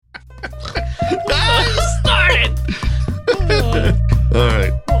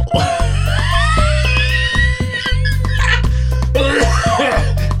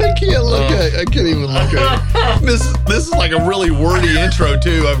like a really wordy intro,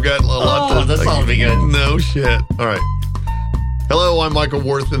 too. I've got a lot this ought to be good. No shit. All right. Hello, I'm Michael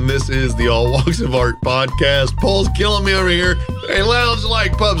Worth, and this is the All Walks of Art podcast. Paul's killing me over here. A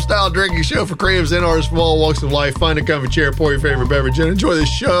lounge-like pub-style drinking show for creatives and artists from all walks of life. Find a comfy chair, pour your favorite beverage, and enjoy the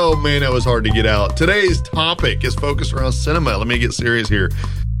show. Man, that was hard to get out. Today's topic is focused around cinema. Let me get serious here.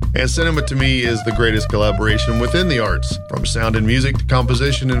 And cinema, to me, is the greatest collaboration within the arts. From sound and music to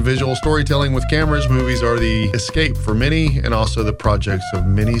composition and visual storytelling with cameras, movies are the escape for many and also the projects of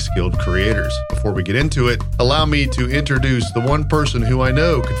many skilled creators. Before we get into it, allow me to introduce the one person who I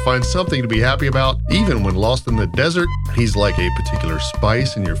know could find something to be happy about, even when lost in the desert. He's like a particular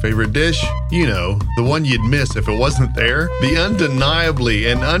spice in your favorite dish. You know, the one you'd miss if it wasn't there. The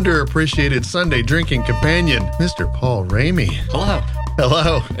undeniably and underappreciated Sunday drinking companion, Mr. Paul Ramey. Hello.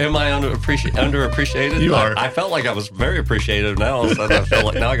 Hello. Am I underappreciated? You are. I felt like I was very appreciative. Now all of a sudden I feel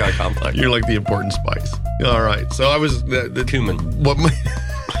like now I got a complex. You're like the important spice. All right. So I was the cumin. What?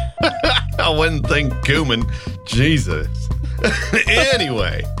 I wouldn't think cumin. Jesus.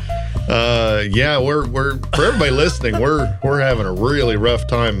 Anyway, yeah, we're for everybody listening. We're having a really rough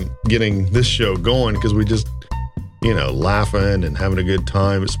time getting this show going because we just, laughing and having a good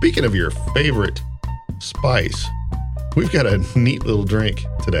time. Speaking of your favorite spice. We've got a neat little drink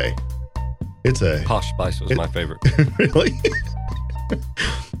today. It's a Posh Spice was my favorite. Really?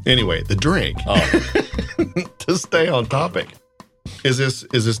 Anyway, the drink. To stay on topic, is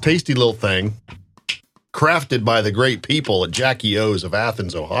this tasty little thing crafted by the great people at Jackie O's of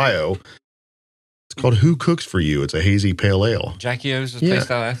Athens, Ohio. It's called Who Cooks For You. It's a hazy pale ale. Jackie O's is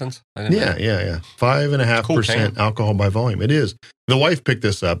based out of Athens? Yeah. 5.5% alcohol by volume. It is. The wife picked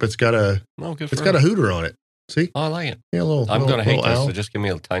this up. It's got a hooter on it. See? Oh, I like it. Yeah, I'm going to hate this, so just give me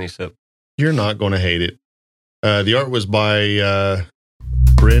a tiny sip. You're not going to hate it. The art was by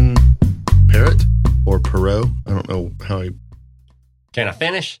Bryn Parrott or Perot. I don't know how he... Can I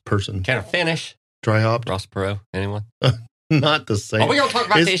finish? Dry hopped? Ross Perot, anyone? Not the same. Are we going to talk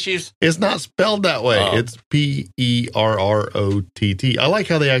about the issues? It's not spelled that way. It's Perrott. I like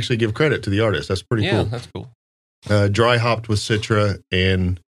how they actually give credit to the artist. That's pretty cool. Yeah, that's cool. Dry hopped with Citra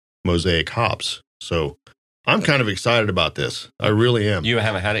and Mosaic hops. So... I'm kind of excited about this. I really am. You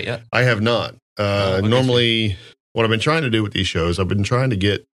haven't had it yet? I have not. Normally, what I've been trying to do with these shows, I've been trying to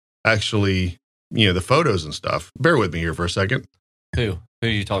get actually, the photos and stuff. Bear with me here for a second. Who are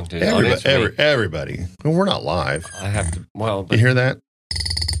you talking to? Everybody. Well, we're not live. I have to. Well, you hear that?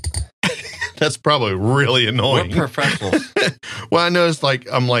 That's probably really annoying. We're professionals. Well, I noticed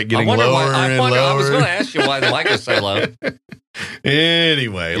I'm getting lower and lower. I was going to ask you why the mic is so low.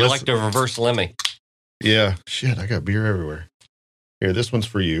 Anyway, you're like the reverse Lemmy. Yeah. Shit, I got beer everywhere. Here, this one's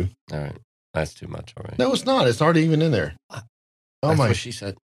for you. All right. That's too much already. No, it's not. It's already even in there. That's what she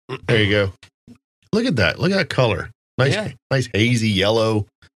said. There you go. Look at that. Look at that color. Nice hazy yellow.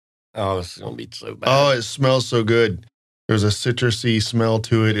 Oh, this is going to be so bad. Oh, it smells so good. There's a citrusy smell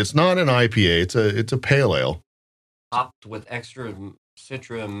to it. It's not an IPA. It's a pale ale. Hopped with extra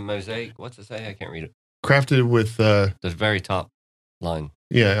Citra and Mosaic. What's it say? I can't read it. Crafted with... the very top line.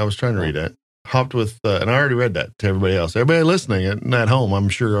 Yeah, I was trying to read that. Hopped with, and I already read that to everybody else. Everybody listening at home, I'm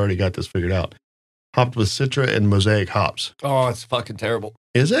sure already got this figured out. Hopped with Citra and Mosaic hops. Oh, it's fucking terrible.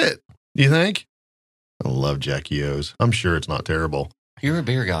 Is it? Do you think? I love Jackie O's. I'm sure it's not terrible. You're a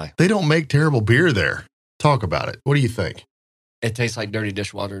beer guy. They don't make terrible beer there. Talk about it. What do you think? It tastes like dirty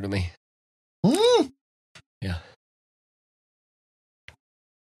dishwater to me. Yeah.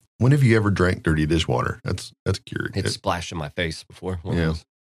 When have you ever drank dirty dishwater? That's curious. It splashed in my face before. Yeah.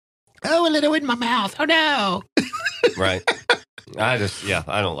 Oh, a little in my mouth. Oh, no. Right. I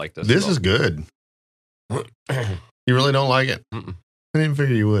don't like this. This is good. You really don't like it? Mm-mm. I didn't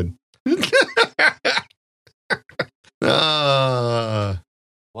figure you would. Well,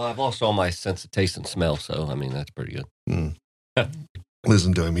 I've lost all my sense of taste and smell, so, that's pretty good.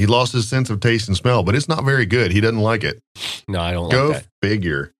 Listen to him. He lost his sense of taste and smell, but it's not very good. He doesn't like it. No, I don't Go like that.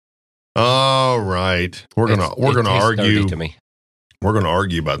 Figure. All right. We're gonna argue. To me. We're gonna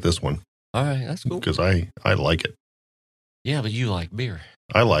argue about this one. All right, that's cool. Because I like it. Yeah, but you like beer.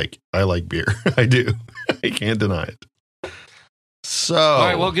 I like beer. I do. I can't deny it. So, all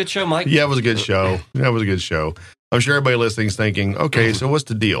right, well, good show, Mike. Yeah, it was a good show. I'm sure everybody listening is thinking, okay, so what's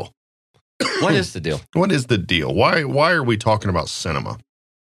the deal? What is the deal? What is the deal? Why are we talking about cinema?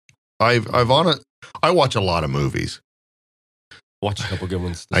 I watch a lot of movies. Watched a couple good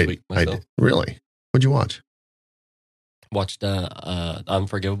ones this week myself. Really? What'd you watch? Watched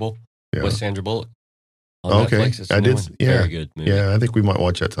Unforgivable with Sandra Bullock. Okay, Netflix. I did. Yeah, very good movie. Yeah, I think we might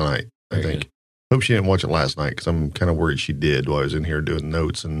watch that tonight. Very I think. Good. Hope she didn't watch it last night because I'm kind of worried she did while I was in here doing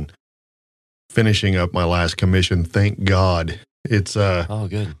notes and finishing up my last commission. Thank God. It's Oh,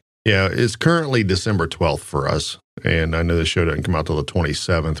 good. yeah, it's currently December 12th for us, and I know the show doesn't come out till the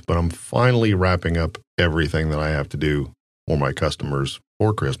 27th, but I'm finally wrapping up everything that I have to do for my customers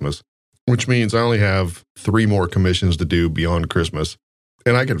for Christmas, which means I only have 3 more commissions to do beyond Christmas,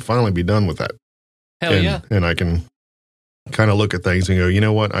 and I can finally be done with that. Hell and, yeah. And I can kind of look at things and go, you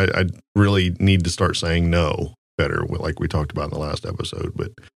know what, I really need to start saying no better, like we talked about in the last episode,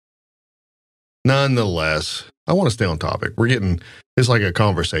 but nonetheless, I want to stay on topic. It's like a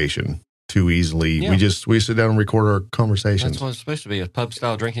conversation too easily. Yeah. We sit down and record our conversations. That's what it's supposed to be, a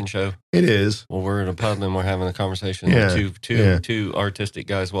pub-style drinking show. It is. Well, we're in a pub and we're having a conversation. Yeah. Like two artistic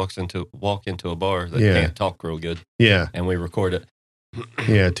guys walk into a bar that Yeah. can't talk real good, Yeah. and we record it.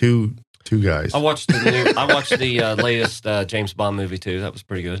 Yeah. Two guys. I watched the latest James Bond movie too. That was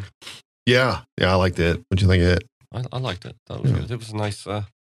pretty good. Yeah. I liked it. What'd you think of it? I liked it. That was good. It was a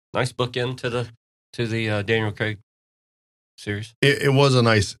nice bookend to the Daniel Craig series. It was a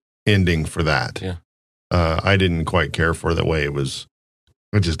nice ending for that. Yeah. I didn't quite care for the way it was.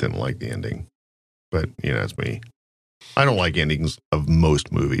 I just didn't like the ending. But, it's me. I don't like endings of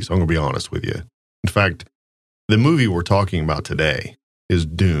most movies. I'm going to be honest with you. In fact, the movie we're talking about today is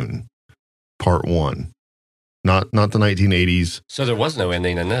Dune, Part 1. Not the 1980s. So there was no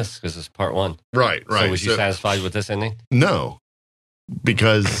ending in this because it's part 1. Right. So was you satisfied with this ending? No.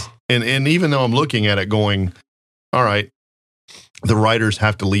 Because, and even though I'm looking at it going, all right, the writers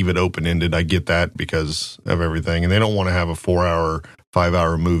have to leave it open-ended. I get that because of everything. And they don't want to have a 4-hour,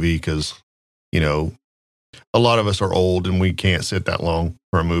 5-hour movie because, a lot of us are old and we can't sit that long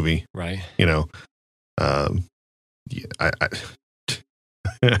for a movie. Right. I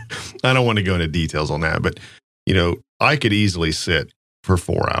don't want to go into details on that, but, I could easily sit for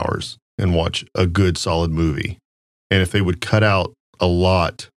 4 hours and watch a good, solid movie. And if they would cut out a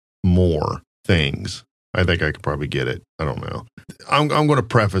lot more things, I think I could probably get it. I don't know. I'm going to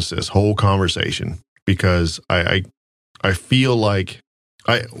preface this whole conversation because I feel like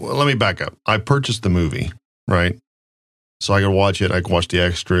let me back up. I purchased the movie, right? So I could watch it. I could watch the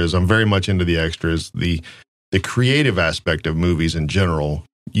extras. I'm very much into the extras. The creative aspect of movies in general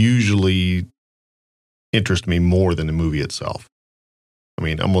usually interest me more than the movie itself. I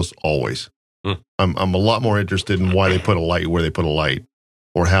mean, almost always. I'm a lot more interested in why they put a light where they put a light,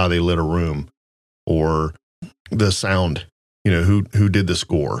 or how they lit a room, or the sound. Who did the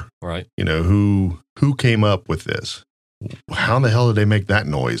score? Right. Who came up with this? How the hell did they make that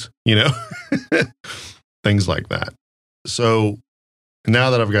noise? Things like that. So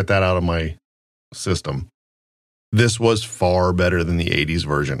now that I've got that out of my system, this was far better than the 80s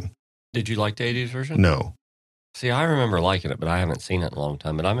version. Did you like the 80s version? No. See, I remember liking it, but I haven't seen it in a long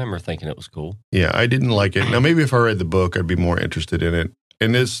time. But I remember thinking it was cool. Yeah, I didn't like it. Now, maybe if I read the book, I'd be more interested in it.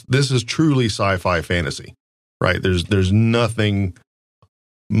 And this is truly sci-fi fantasy, right? There's nothing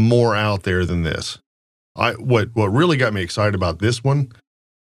more out there than this. What really got me excited about this one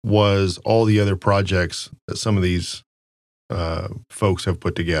was all the other projects that some of these folks have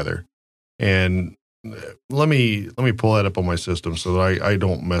put together. And let me pull that up on my system so that I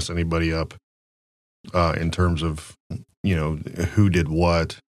don't mess anybody up in terms of who did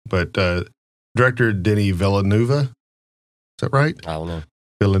what. But director Denis Villeneuve, is that right? I don't know.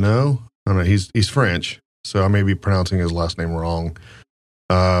 Villeneuve? I don't know. He's French, so I may be pronouncing his last name wrong.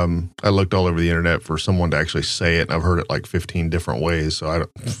 I looked all over the internet for someone to actually say it, and I've heard it like 15 different ways, so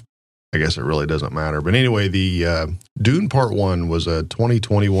I guess it really doesn't matter. But anyway, the Dune Part 1 was a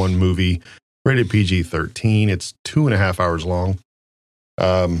 2021 movie, rated PG-13. It's 2.5 hours long.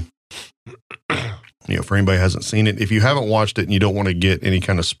 For anybody who hasn't seen it, if you haven't watched it and you don't want to get any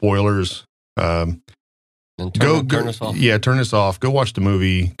kind of spoilers, Then turn this off. Yeah, turn this off. Go watch the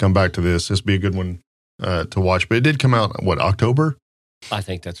movie. Come back to this. This would be a good one to watch. But it did come out, October? I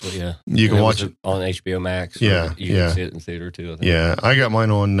think that's what, yeah. You can watch it on HBO Max. Yeah, You can see it in theater too, I think. Yeah, I got mine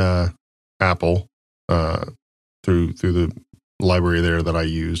on Apple through the library there that I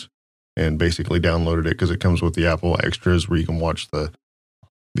use, and basically downloaded it because it comes with the Apple extras where you can watch the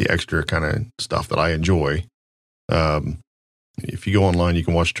extra kind of stuff that I enjoy. If you go online, you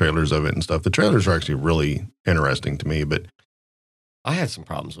can watch trailers of it and stuff. The trailers are actually really interesting to me, but I had some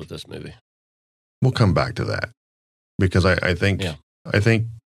problems with this movie. we'll come back to that because I think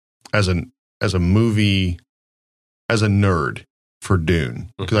as a movie, as a nerd for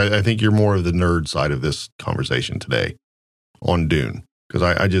Dune, because I think you're more of the nerd side of this conversation today on Dune, because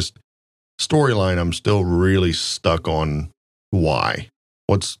I just storyline, I'm still really stuck on why.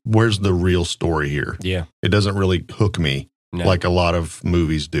 Where's the real story here? Yeah. It doesn't really hook me like a lot of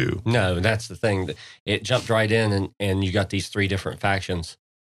movies do. No, that's the thing. It jumped right in, and you got these 3 different factions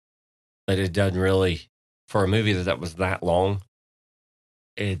but it doesn't really, for a movie that was that long,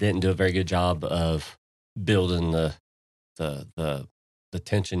 it didn't do a very good job of building the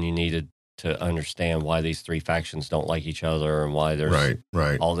tension you needed to understand why these three factions don't like each other and why there's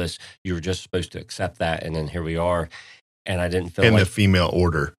all this. You were just supposed to accept that, and then here we are. And I didn't feel the female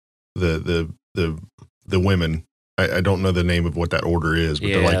order, the women. I don't know the name of what that order is, but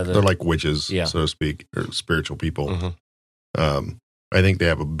they're like witches, so to speak, or spiritual people. Mm-hmm. I think they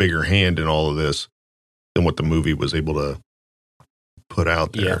have a bigger hand in all of this than what the movie was able to put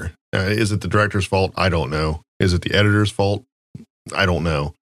out there. Yeah. Is it the director's fault? I don't know. Is it the editor's fault? I don't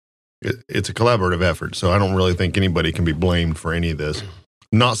know. It's a collaborative effort, so I don't really think anybody can be blamed for any of this.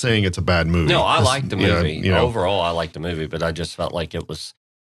 Not saying it's a bad movie. No, I liked the movie. Overall, I liked the movie, but I just felt like it was,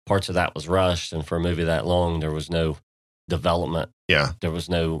 parts of that was rushed, and for a movie that long, there was no development. Yeah. There was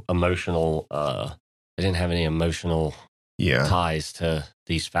no emotional, I didn't have any emotional ties to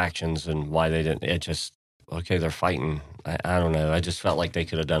these factions and why they didn't. It just, okay, they're fighting. I don't know. I just felt like they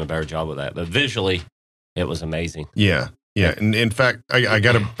could have done a better job with that. But visually, it was amazing. Yeah. Yeah. And in fact, I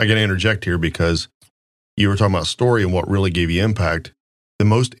gotta interject here because you were talking about story and what really gave you impact. The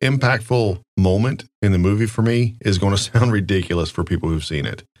most impactful moment in the movie for me is going to sound ridiculous for people who've seen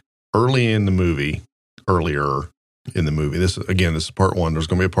it. Earlier in the movie, this is part one. There's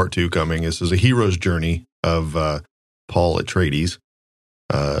going to be a part two coming. This is a hero's journey of Paul Atreides,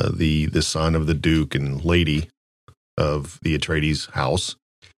 the son of the Duke and lady of the Atreides house.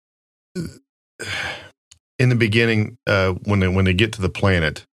 In the beginning, when they get to the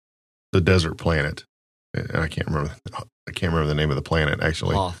planet, the desert planet, and I can't remember the name of the planet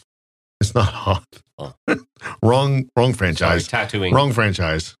actually. Hoth. It's not Hoth. Oh. wrong franchise. Sorry, Tatooine. Wrong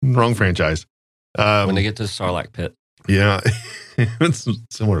franchise. When they get to the Sarlacc pit. Yeah, it's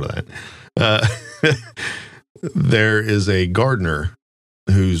similar to that. There is a gardener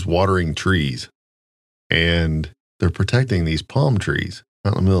who's watering trees, and they're protecting these palm trees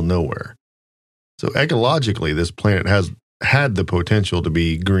out in the middle of nowhere. So ecologically, this planet has had the potential to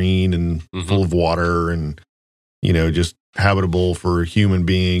be green and full of water and, just habitable for human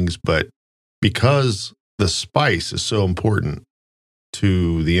beings. But because the spice is so important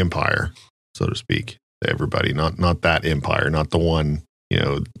to the empire, so to speak, to everybody, not that empire, not the one,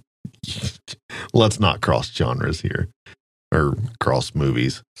 let's not cross genres here or cross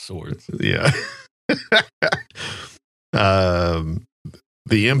movies. Swords. Yeah. The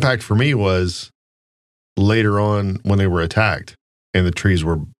impact for me was later on when they were attacked and the trees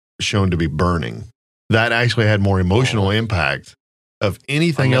were shown to be burning. That actually had more emotional impact of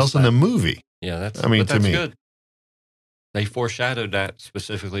anything else in the movie. Yeah, that's to me. Good. They foreshadowed that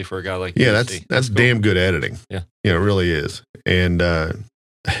specifically for a guy like you. Yeah, that's cool. Damn good editing. Yeah. It really is. And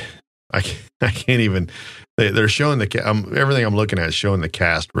I can't even. They're showing everything I'm looking at is showing the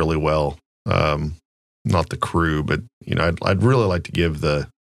cast really well. Not the crew, but I'd really like to give the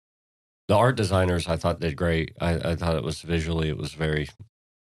art designers. I thought did great. I thought it was visually, it was very,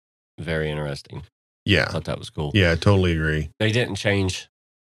 very interesting. Yeah, I thought that was cool. Yeah, I totally agree. They didn't change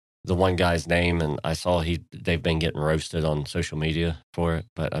the one guy's name, and I saw they've been getting roasted on social media for it.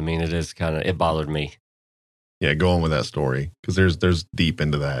 But I mean, it bothered me. Yeah, go on with that story because there's deep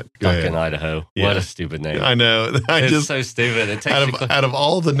into that. Duncan, Idaho. Yeah. What a stupid name. I know. It's so stupid. It takes out of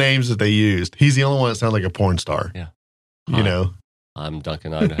all the names that they used, he's the only one that sounds like a porn star. Yeah. I'm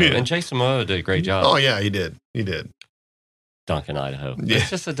Duncan, Idaho. Yeah. And Jason Momoa did a great job. Oh, yeah, he did. Duncan, Idaho. Yeah.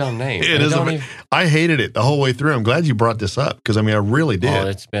 It's just a dumb name. I hated it the whole way through. I'm glad you brought this up because, I really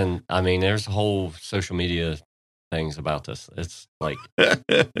did. There's whole social media things about this. It's like,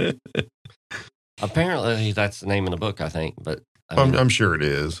 apparently that's the name of the book, I think, but I'm sure it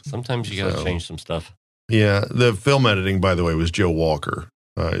is. Sometimes you got to change some stuff. Yeah. The film editing, by the way, was Joe Walker.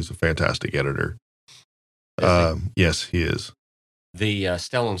 He's a fantastic editor. Yes, he is. The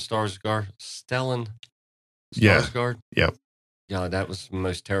Stellan Skarsgård. Yeah. Yep. Yeah, that was the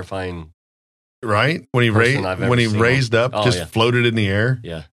most terrifying. Right? When he raised up, floated in the air.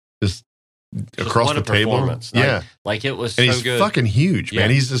 Yeah. Just across the table. Yeah. Like it was and so he's good. Fucking huge, man.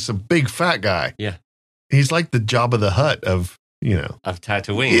 He's just a big fat guy. Yeah. He's like the Jabba the Hutt of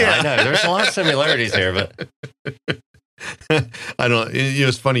Tatooine. Yeah. I know. There's a lot of similarities there, but I don't.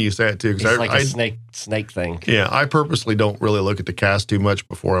 It's funny you say it too because it's like a snake thing. Yeah, I purposely don't really look at the cast too much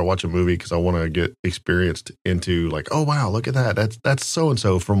before I watch a movie because I want to get experienced into like, oh wow, look at that. That's so and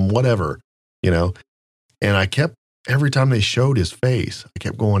so from whatever, And I kept every time they showed his face, I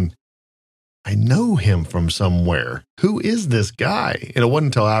kept going, I know him from somewhere. Who is this guy? And it wasn't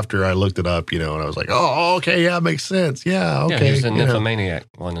until after I looked it up, and I was like, oh, okay, yeah, makes sense. Yeah, okay. Yeah, he was in Nymphomaniac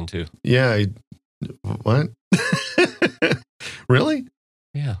 1 and 2. Yeah. What? Really?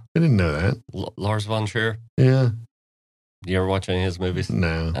 Yeah. I didn't know that. Lars von Trier. Yeah. You ever watch any of his movies?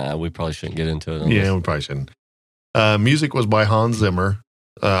 No. We probably shouldn't get into it. Yeah, we probably shouldn't. Music was by Hans Zimmer.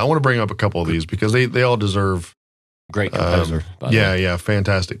 I want to bring up a couple of these because they all deserve. Great composer. Yeah,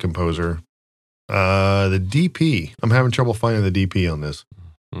 fantastic composer. The DP. I'm having trouble finding the DP on this.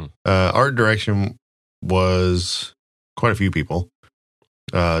 Art direction was quite a few people.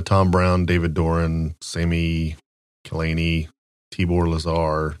 Tom Brown, David Doran, Sami Kalani, Tibor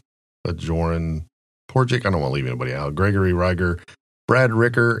Lazar, Joran Porjic. I don't want to leave anybody out. Gregory Reiger, Brad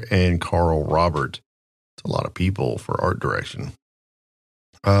Ricker, and Carl Robert. It's a lot of people for art direction.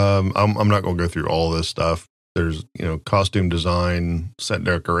 I'm not going to go through all this stuff. There's, costume design, set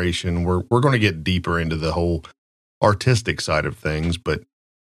decoration. We're going to get deeper into the whole artistic side of things, but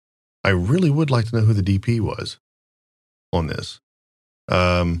I really would like to know who the DP was on this.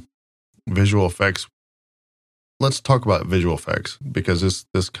 Visual effects. Let's talk about visual effects because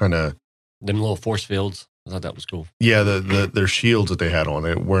this kind of them little force fields. I thought that was cool. Yeah, their shields that they had on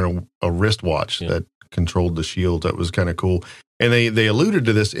it, wearing a wristwatch that controlled the shield. That was kind of cool. And they alluded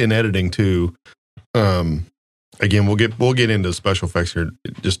to this in editing too. Again, we'll get into special effects here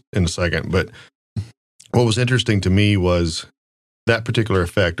just in a second. But what was interesting to me was that particular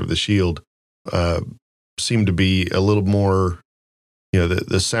effect of the shield seemed to be a little more.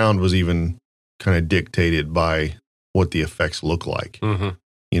 The sound was even kind of dictated by what the effects look like. Mm-hmm.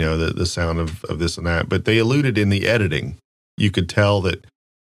 The sound of this and that. But they alluded in the editing, you could tell that,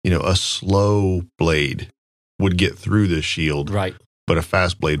 a slow blade would get through the shield, right? But a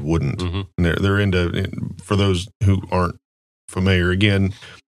fast blade wouldn't. Mm-hmm. And they're into, for those who aren't familiar, again,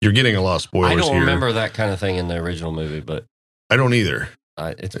 you're getting a lot of spoilers here. I don't remember that kind of thing in the original movie, but I don't either.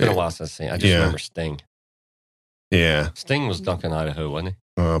 It's been a while since I've seen it. I just remember Sting. Yeah. Sting was Duncan, Idaho, wasn't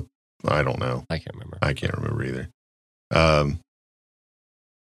he? I don't know. I can't remember. I can't remember either.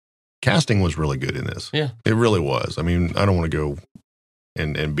 Casting was really good in this. Yeah. It really was. I mean, I don't want to go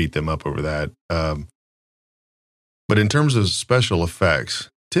and beat them up over that. But in terms of special effects,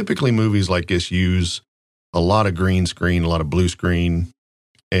 typically movies like this use a lot of green screen, a lot of blue screen.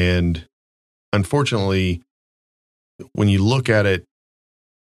 And unfortunately, when you look at it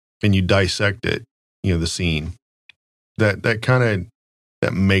and you dissect it, the scene,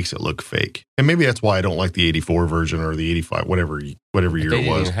 that makes it look fake. And maybe that's why I don't like the 84 version or the 85, whatever year it was. They didn't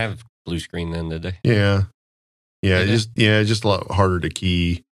even have blue screen then, did they? Yeah. Yeah, just a lot harder to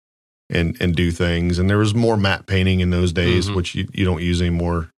key and do things. And there was more matte painting in those days, which you don't use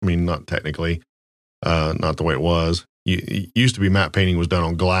anymore. I mean, not technically, not the way it was. It used to be matte painting was done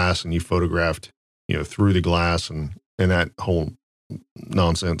on glass and you photographed, through the glass and that whole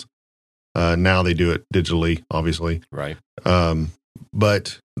nonsense. Now they do it digitally, obviously. Right.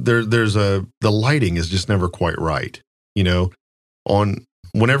 But the lighting is just never quite right. On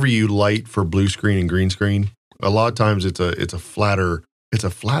whenever you light for blue screen and green screen, a lot of times it's a flatter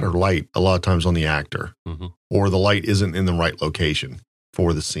light a lot of times on the actor, or the light isn't in the right location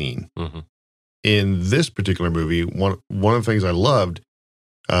for the scene. Mm-hmm. In this particular movie, one of the things I loved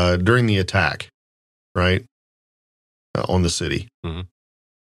during the attack, right, on the city,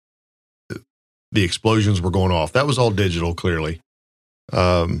 the explosions were going off. That was all digital, clearly,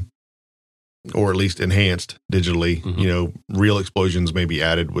 or at least enhanced digitally. Real explosions may be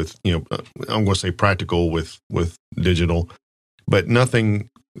added with, I'm going to say practical with digital, but nothing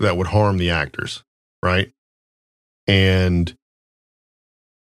that would harm the actors, right? And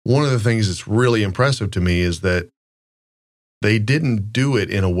one of the things that's really impressive to me is that they didn't do it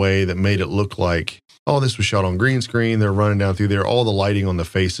in a way that made it look like, oh, this was shot on green screen. They're running down through there. All the lighting on the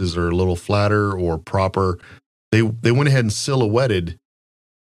faces are a little flatter or proper. They went ahead and silhouetted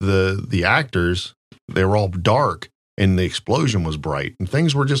the actors. They were all dark and the explosion was bright and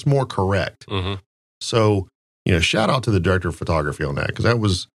things were just more correct. Mm-hmm. So, shout out to the director of photography on that, because that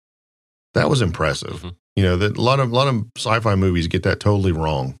was impressive. That a lot of sci-fi movies get that totally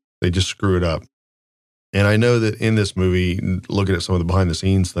wrong. They just screw it up. And I know that in this movie, looking at some of the behind the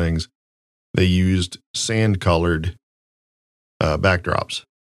scenes things, they used sand colored backdrops,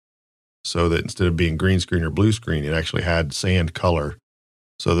 so that instead of being green screen or blue screen, it actually had sand color,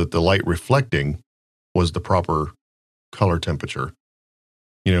 so that the light reflecting was the proper color temperature,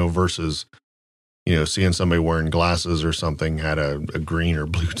 versus, seeing somebody wearing glasses or something had a green or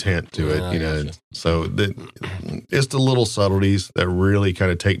blue tint to it, Gotcha. So it's the little subtleties that really kind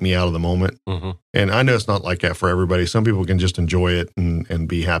of take me out of the moment. And I know it's not like that for everybody. Some people can just enjoy it and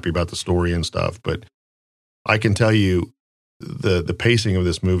be happy about the story and stuff. But I can tell you the pacing of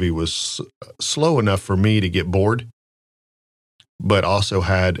this movie was slow enough for me to get bored, but also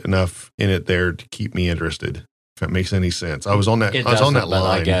had enough in it there to keep me interested if it makes any sense. I was on that. It I was on that doesn't, but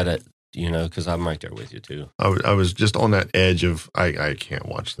line. I get it, because I'm right there with you too. I was just on that edge of I can't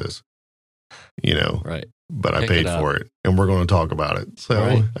watch this, Right. but I Pick paid it up. for it, and we're going to talk about it. So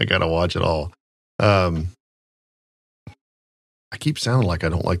Right. I got to watch it all. I keep sounding like I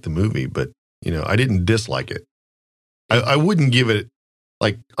don't like the movie, but I didn't dislike it. I wouldn't give it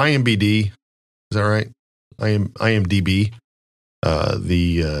like IMBD. Is that right? IMDb.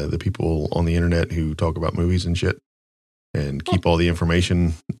 The people on the internet who talk about movies and shit and keep all the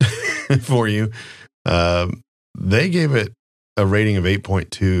information for you. They gave it a rating of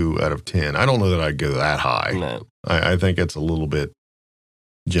 8.2 out of 10. I don't know that I'd go that high. No. I think it's a little bit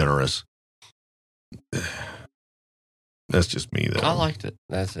generous. That's just me, though. I liked it.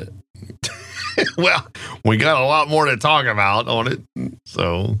 That's it. Well, we got a lot more to talk about on it.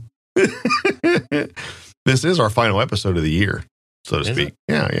 So this is our final episode of the year, so to Is speak. it?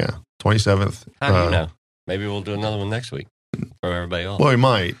 Yeah. 27th. How do you know? Maybe we'll do another one next week for everybody else. Well,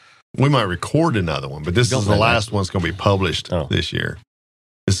 we might record another one, but this Don't is the say last that. one that's going to be published Oh. this year.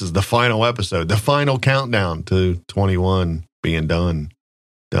 This is the final episode, the final countdown to 21 being done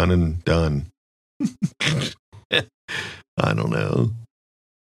and done. I don't know.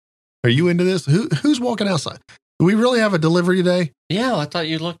 Are you into this? Who's walking outside? Do we really have a delivery today? Yeah, I thought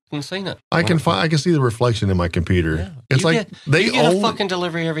you looked and seen it. I can see the reflection in my computer. Yeah. It's You like get- they You get own a fucking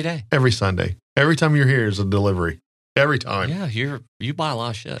delivery every day. every Sunday. Every time you're here is a delivery. Every time. Yeah, you buy a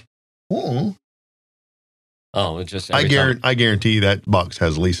lot of shit. Mm. Oh, it just I every time. guarantee that box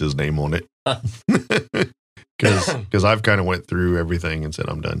has Lisa's name on it. Because I've kind of went through everything and said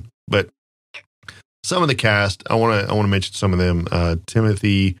I'm done. But some of the cast, I want to mention some of them.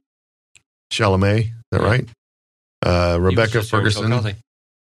 Timothy Chalamet, is that Yeah. right? He was Rebecca just here in Ferguson. Chillicothe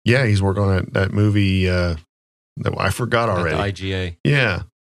Yeah, he's working on that movie that I forgot at already. the IGA. Yeah,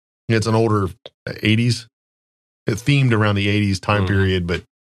 it's an older 80s. It's themed around the 80s time Mhm. period, but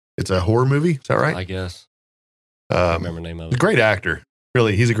it's a horror movie. Is that right? I guess. I don't remember the name of He's a it. great actor.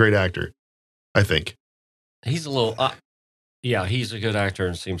 Really, he's a great actor. I think. He's a little. Yeah, he's a good actor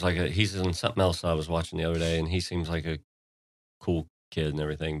and seems like he's in something else I was watching the other day, and he seems like a cool kid and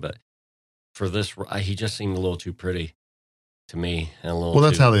everything. But for this, he just seemed a little too pretty to me, and a little. Well,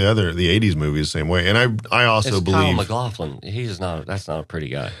 that's too, how the 80s movie is the same way. And I also it's Kyle believe, MacLachlan. That's not a pretty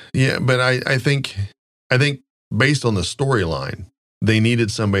guy. yeah, but I think based on the storyline, they needed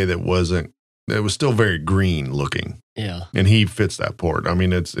somebody that was still very green looking, Yeah, and he fits that part. I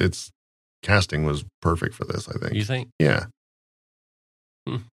mean, it's casting was perfect for this. I think. you think? Yeah,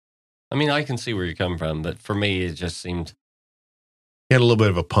 I mean, I can see where you're coming from, but for me, it just seemed. he had a little bit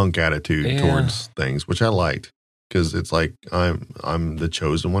of a punk attitude Yeah. towards things, which I liked because it's like I'm the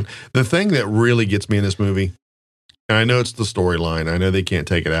chosen one. The thing that really gets me in this movie, and I know it's the storyline, I know they can't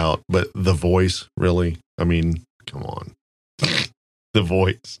take it out, but the voice really. I mean, come on, the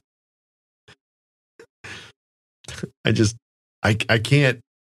voice. I can't,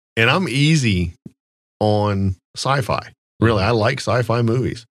 and I'm easy on sci-fi. Really, I like sci-fi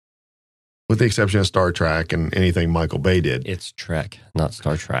movies, with the exception of Star Trek and anything Michael Bay did. It's Trek, not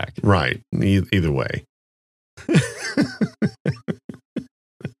Star Trek. Right. Either way.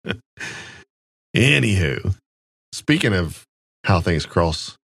 Anywho, speaking of how things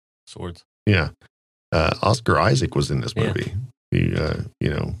cross, Swords. yeah, Oscar Isaac was in this Yeah. movie. He,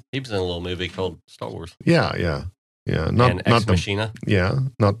 He was in a little movie called Star Wars. yeah. And Not Ex the Machina.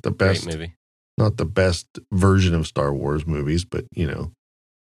 not the Great best, movie. not the best version of Star Wars movies, but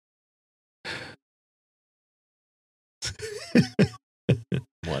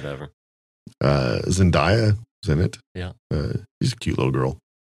Whatever. Zendaya is in it. Yeah. She's a cute little girl.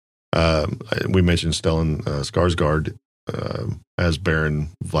 We mentioned Stellan Skarsgård as Baron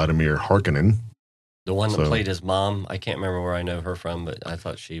Vladimir Harkonnen. The one that So- played his mom, I can't remember where I know her from, but I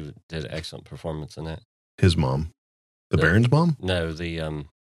thought she did an excellent performance in that. His mom, the The- Baron's mom. No, the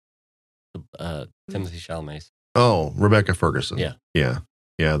Timothy Chalamet. Oh, Rebecca Ferguson. Yeah. yeah.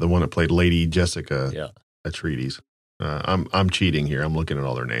 The one that played Lady Jessica Yeah. Atreides. I'm cheating here. I'm looking at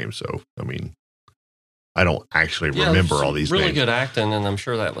all their names. So I mean, I don't actually remember all these really names. good acting, and I'm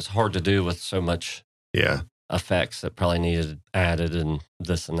sure that was hard to do with so much Yeah, effects that probably needed added and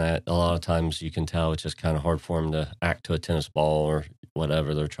this and that. A lot of times you can tell it's just kind of hard for them to act to a tennis ball or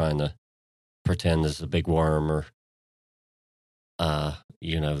whatever. They're trying to pretend is a big worm or,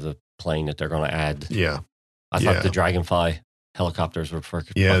 the plane that they're going to add. yeah, I Yeah. thought the Dragonfly helicopters were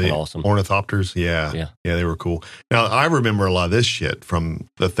fucking yeah. The awesome. ornithopters. Yeah, they were cool. Now I remember a lot of this shit from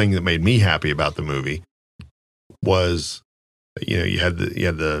the thing that made me happy about the movie was, you had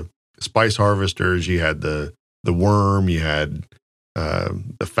the spice harvesters, you had the worm, you had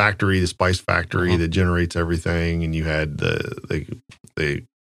the factory, the spice factory that generates everything, and you had the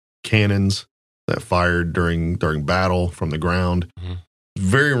cannons that fired during battle from the ground.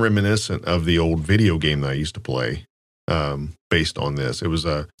 Very reminiscent of the old video game that I used to play, based on this. It was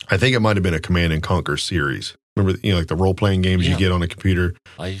I think it might have been a Command and Conquer series. Remember, like the role playing games you get on a computer.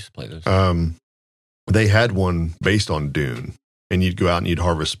 I used to play those. They had one based on Dune, and you'd go out and you'd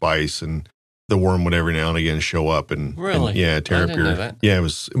harvest spice, and the worm would every now and again show up and tear up your. Yeah, it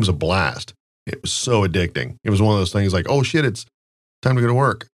was a blast. It was so addicting. It was one of those things like, oh shit, it's time to go to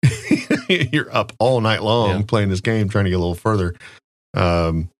work. You're up all night long playing this game, trying to get a little further.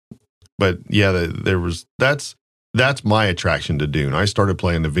 But yeah, that's my attraction to Dune. I started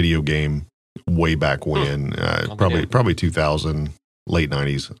playing the video game way back when, probably 2000, late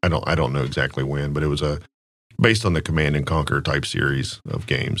 90s. I don't know exactly when, but it was based on the Command and Conquer type series of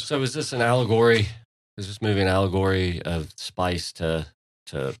games. So is this an allegory? Is this movie an allegory of spice to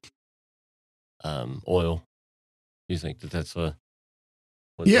oil? Do you think that's a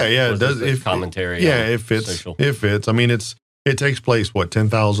it does. If commentary, it fits. Social? It fits. I mean, it takes place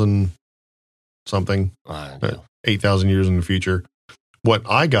 10,000 something, 8,000 years in the future. What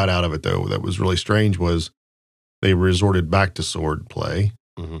I got out of it though that was really strange was they resorted back to sword play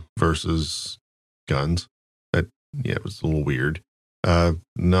versus guns. That it was a little weird.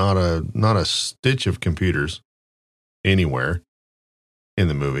 Not a stitch of computers anywhere in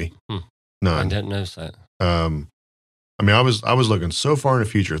the movie. None. I didn't notice that. I mean, I was looking so far in the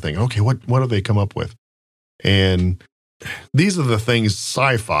future, thinking, okay, what have they come up with? And these are the things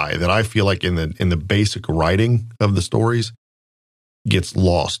sci-fi that I feel like in the basic writing of the stories gets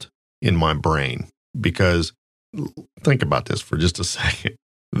lost in my brain, because think about this for just a second.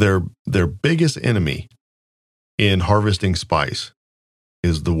 Their biggest enemy in harvesting spice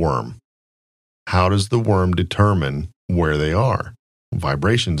is the worm. How does the worm determine where they are?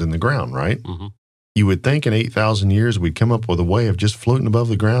 Vibrations in the ground, right? You would think in 8,000 years we'd come up with a way of just floating above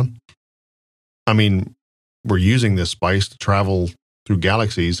the ground. I mean, we're using this spice to travel through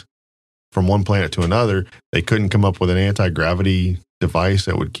galaxies from one planet to another. They couldn't come up with an anti-gravity device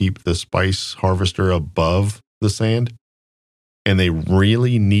that would keep the spice harvester above the sand. And they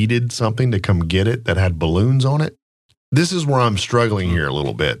really needed something to come get it that had balloons on it. This is where I'm struggling here a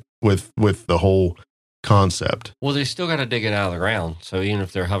little bit with the whole concept. Well, they still got to dig it out of the ground. So even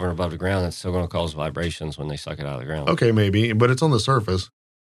if they're hovering above the ground, it's still going to cause vibrations when they suck it out of the ground. Okay, maybe, but it's on the surface.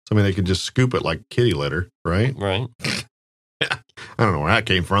 So, I mean, they could just scoop it like kitty litter, right? Right. I don't know where that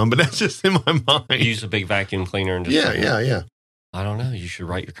came from, but that's just in my mind. Use a big vacuum cleaner and just... Yeah. I don't know. You should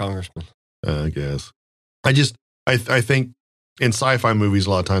write your congressman. I guess. I think in sci-fi movies, a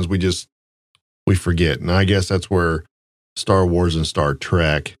lot of times we forget. And I guess that's where Star Wars and Star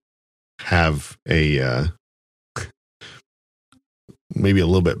Trek have a maybe a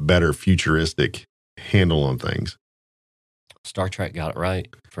little bit better futuristic handle on things. Star Trek got it right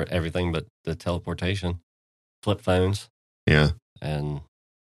for everything but the teleportation, flip phones. Yeah. And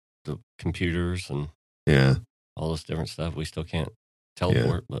the computers and all this different stuff. We still can't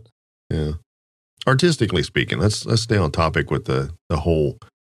teleport, but artistically speaking, let's stay on topic with the whole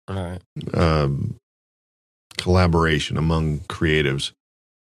collaboration among creatives.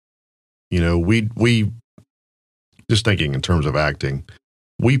 You know, we just thinking in terms of acting,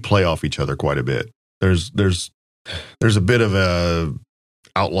 we play off each other quite a bit. There's a bit of a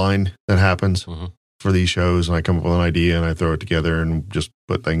outline that happens for these shows, and I come up with an idea and I throw it together and just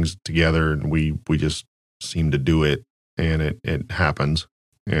put things together, and we just seem to do it, and it happens.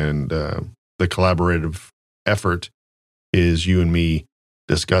 And the collaborative effort is you and me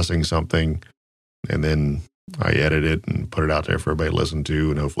discussing something, and then I edit it and put it out there for everybody to listen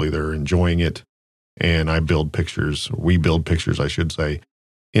to, and hopefully they're enjoying it. And we build pictures, I should say,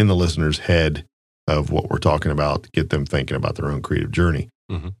 in the listener's head of what we're talking about to get them thinking about their own creative journey.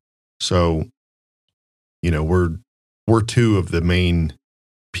 So, you know, we're two of the main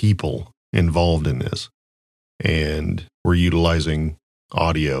people involved in this, and we're utilizing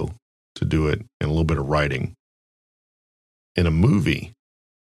audio to do it and a little bit of writing. In a movie,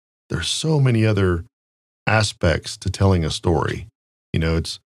 there's so many other aspects to telling a story. You know,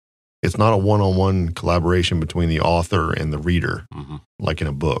 it's not a one-on-one collaboration between the author and the reader, like in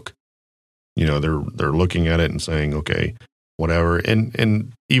a book. You know, they're looking at it and saying, okay, whatever.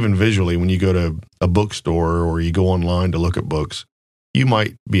 And even visually, when you go to a bookstore or you go online to look at books, you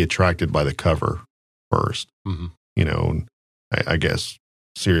might be attracted by the cover first. You know, I guess,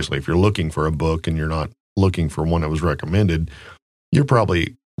 seriously, if you're looking for a book and you're not looking for one that was recommended, you're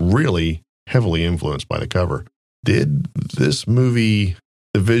probably really heavily influenced by the cover. Did this movie,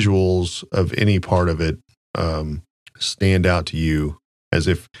 the visuals of any part of it, stand out to you as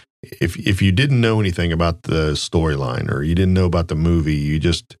if you didn't know anything about the storyline or you didn't know about the movie, you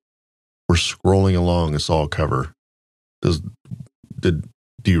just were scrolling along and saw a cover? Do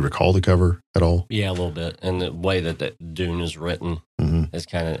you recall the cover at all? Yeah, a little bit. And the way that Dune is written is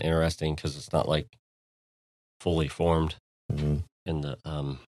kind of interesting because it's not like fully formed, and the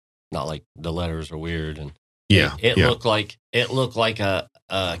not like the letters are weird, and it looked like a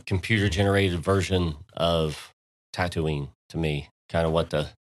computer generated version of Tatooine to me. Kind of what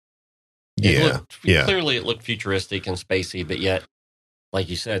clearly it looked futuristic and spacey, but yet, like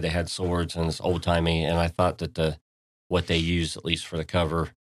you said, they had swords and it's old timey. And I thought that what they used, at least for the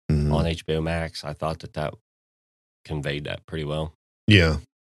cover on HBO Max, I thought that conveyed that pretty well. Yeah,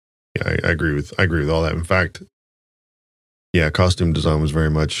 I agree with all that. In fact, costume design was very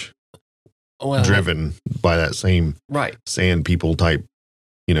much driven by that same sand people type,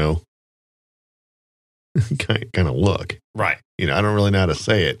 kind of look. Right. I don't really know how to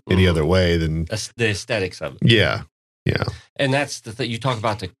say it any other way than the aesthetics of it. Yeah. Yeah. And that's the thing you talk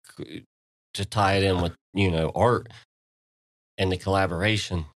about to tie it in with, art and the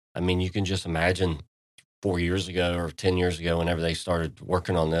collaboration. I mean, you can just imagine 4 years ago or 10 years ago, whenever they started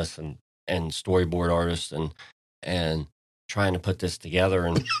working on this and storyboard artists and trying to put this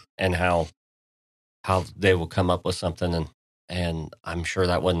together and how they will come up with something. And I'm sure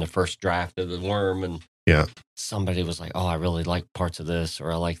that wasn't the first draft of The Worm. And somebody was like, oh, I really like parts of this,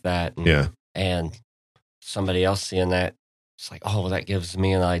 or I like that. And somebody else seeing that, it's like, oh, well, that gives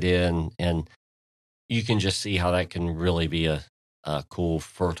me an idea. And you can just see how that can really be a cool,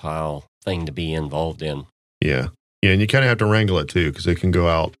 fertile thing to be involved in. Yeah. Yeah. And you kind of have to wrangle it too, because it can go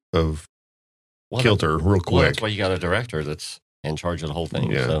out of kilter real quick. Well, that's why you got a director that's in charge of the whole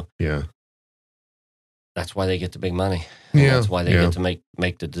thing. Yeah. So yeah. That's why they get the big money. Yeah. That's why they get to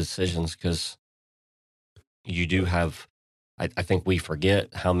make the decisions, because you do have, I think we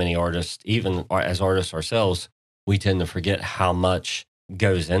forget how many artists, even as artists ourselves, we tend to forget how much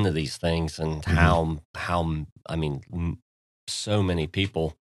goes into these things and how I mean, so many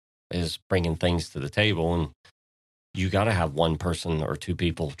people is bringing things to the table, and you got to have one person or two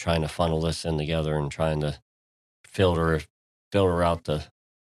people trying to funnel this in together and trying to filter out the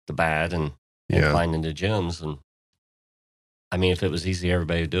bad and finding the gems. And I mean, if it was easy,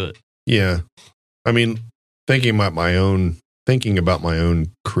 everybody would do it. Yeah. I mean, thinking about my own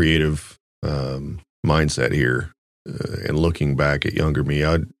creative mindset here, and looking back at younger me,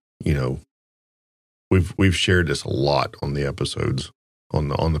 we've shared this a lot on the episodes on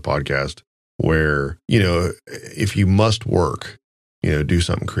the podcast, where if you must work, do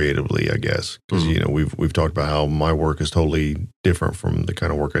something creatively, I guess, because we've talked about how my work is totally different from the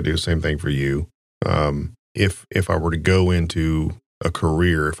kind of work I do. Same thing for you. If I were to go into a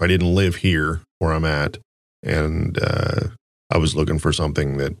career, if I didn't live here where I'm at, and I was looking for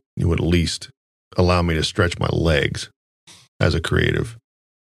something that would at least allow me to stretch my legs as a creative,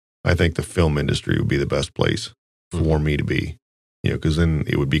 I think the film industry would be the best place for me to be, because then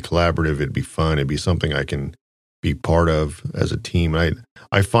it would be collaborative, it'd be fun, it'd be something I can be part of as a team. I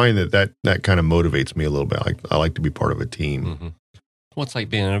find that kind of motivates me a little bit. I like to be part of a team. Mm-hmm. Well, it's like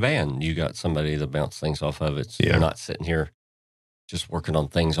being in a band. You got somebody to bounce things off of. You're not sitting here just working on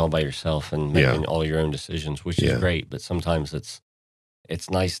things all by yourself and making all your own decisions, which is great. But sometimes it's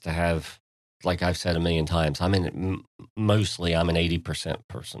nice to have, like I've said a million times, mostly I'm an 80%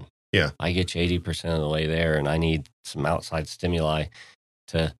 person. Yeah. I get you 80% of the way there, and I need some outside stimuli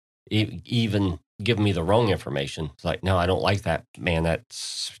to even give me the wrong information. It's like, no, I don't like that, man. That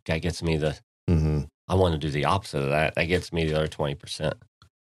gets me I want to do the opposite of that. That gets me the other 20%.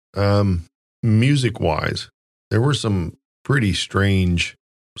 Music-wise, there were some pretty strange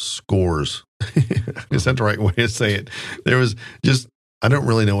scores. Is that the right way to say it? There was just, I don't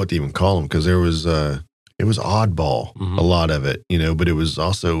really know what to even call them, because it was oddball, a lot of it, but it was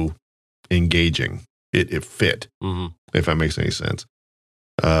also engaging. It fit, if that makes any sense.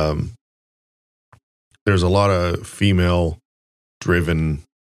 There's a lot of female-driven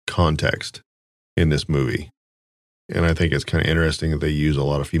context in this movie, and I think it's kind of interesting that they use a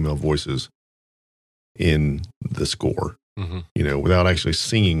lot of female voices in the score. Without actually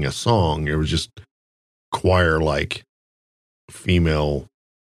singing a song, it was just choir-like female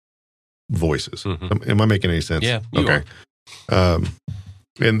voices. Am I making any sense? Yeah. Okay.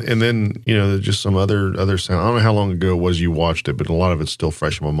 And then there's just some other sound. I don't know how long ago it was you watched it, but a lot of it's still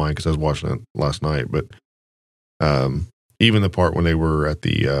fresh in my mind because I was watching it last night. But even the part when they were at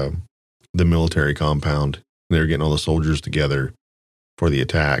the military compound, and they were getting all the soldiers together for the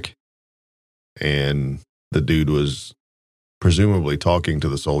attack, and the dude was presumably talking to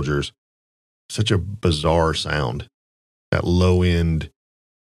the soldiers. Such a bizarre sound. that low end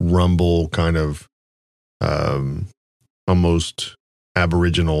rumble kind of almost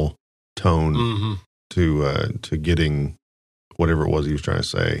Aboriginal tone to getting whatever it was he was trying to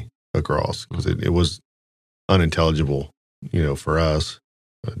say across, because it was unintelligible, for us,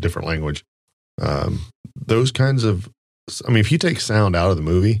 a different language. Those kinds of, if you take sound out of the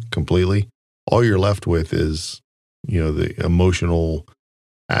movie completely, all you're left with is, the emotional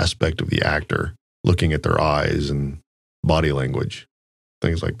aspect of the actor, looking at their eyes and body language,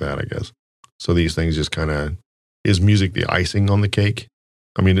 things like that, I guess. So these things just kind of, is music the icing on the cake?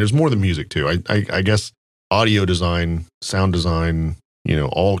 There's more than music too. I guess audio design, sound design,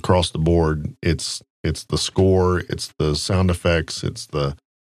 all across the board, it's the score, it's the sound effects, it's the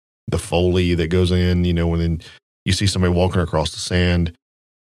Foley that goes in, when then you see somebody walking across the sand.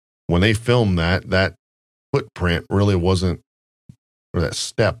 When they filmed that footprint really wasn't, or that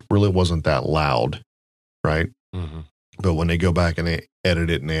step really wasn't that loud, right? Mm-hmm. But when they go back and they edit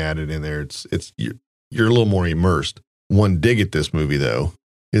it and they add it in there, you're a little more immersed. One dig at this movie, though,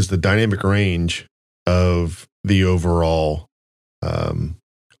 is the dynamic range of the overall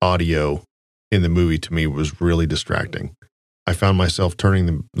audio in the movie. To me, was really distracting. I found myself turning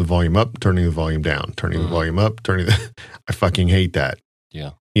the volume up, turning the volume down, turning the volume up, I fucking hate that.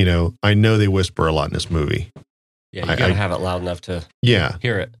 Yeah. I know they whisper a lot in this movie. Yeah, you gotta have it loud enough to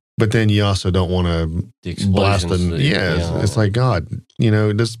hear it. But then you also don't want to blast them. It's like, God,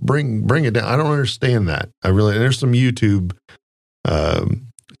 just bring it down. I don't understand that. And there's some YouTube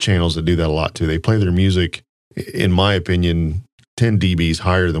channels that do that a lot too. They play their music, in my opinion, 10 dBs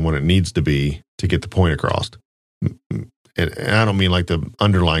higher than what it needs to be to get the point across. And I don't mean like the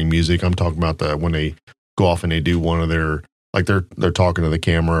underlying music. I'm talking about when they go off and they do one of their, like they're talking to the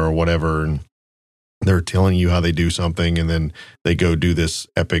camera or whatever, and they're telling you how they do something, and then they go do this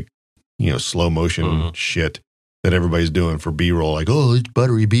epic, slow motion shit that everybody's doing for B-roll. Like, oh, it's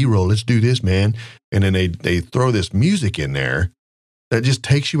buttery B-roll. Let's do this, man. And then they throw this music in there that just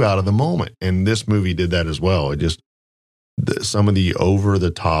takes you out of the moment. And this movie did that as well. It just, some of the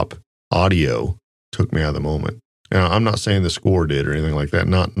over-the-top audio took me out of the moment. Now, I'm not saying the score did or anything like that.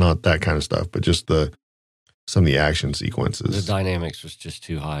 Not that kind of stuff, but just some of the action sequences. The dynamics was just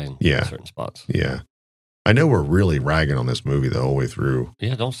too high in certain spots. Yeah. I know we're really ragging on this movie the whole way through.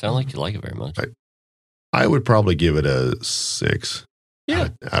 Yeah, don't sound like you like it very much. I would probably give it a 6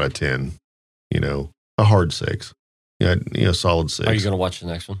 out of 10. A hard 6. Yeah, solid 6. Are you going to watch the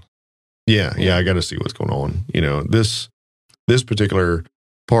next one? Yeah, I got to see what's going on. This particular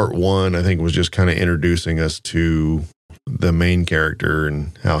part 1, I think, was just kind of introducing us to the main character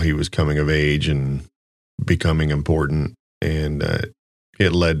and how he was coming of age and becoming important, and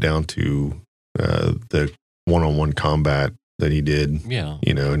it led down to the one-on-one combat that he did. Yeah,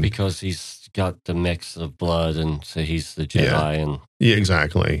 and because he's got the mix of blood, and so he's the Jedi, and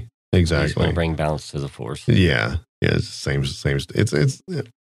exactly. He's going to bring balance to the Force. Yeah, it's same. It's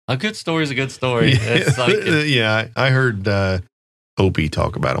a good story is a good story. It's like I heard Opie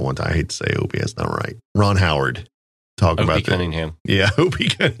talk about it one time. I hate to say Opie, that's not right. Ron Howard talk about Opie Cunningham. Yeah, Opie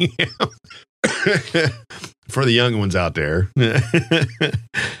Cunningham. For the young ones out there.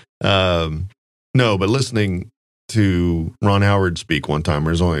 No, but listening to Ron Howard speak one time,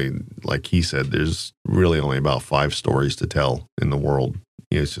 there's only, like he said, there's really only about 5 stories to tell in the world.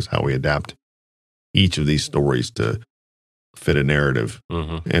 It's just how we adapt each of these stories to fit a narrative.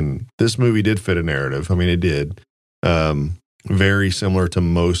 Mm-hmm. And this movie did fit a narrative. It did. Very similar to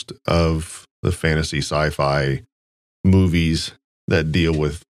most of the fantasy sci-fi movies that deal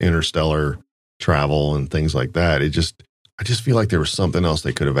with interstellar travel and things like that. I just feel like there was something else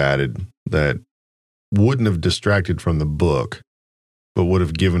they could have added that wouldn't have distracted from the book, but would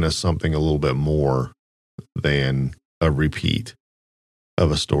have given us something a little bit more than a repeat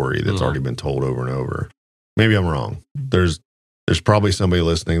of a story that's already been told over and over. Maybe I'm wrong. There's probably somebody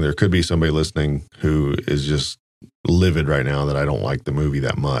listening. There could be somebody listening who is just livid right now that I don't like the movie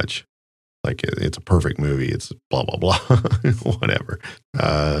that much. Like, it's a perfect movie. It's blah, blah, blah, whatever.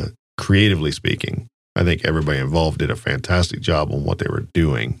 Creatively speaking, I think everybody involved did a fantastic job on what they were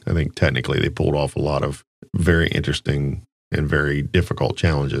doing. I think technically they pulled off a lot of very interesting and very difficult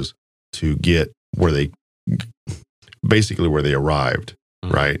challenges to get where they arrived,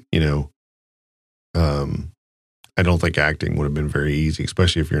 right? I don't think acting would have been very easy,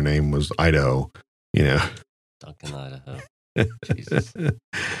 especially if your name was Idaho, Duncan, Idaho. Jesus.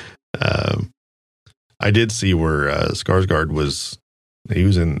 I did see where Skarsgård was. He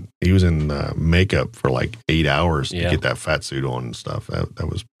was in makeup for like 8 hours to get that fat suit on and stuff. That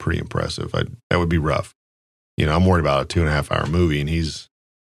was pretty impressive. That would be rough. I'm worried about a 2.5 hour movie, and he's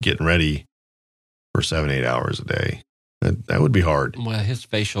getting ready for 7-8 hours a day. That would be hard. Well, his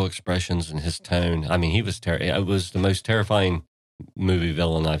facial expressions and his tone. I mean, he was it was the most terrifying movie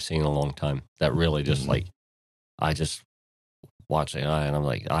villain I've seen in a long time. That really just like, I just watch the eye and I'm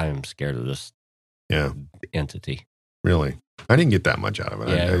like, I am scared of this entity. Really? I didn't get that much out of it.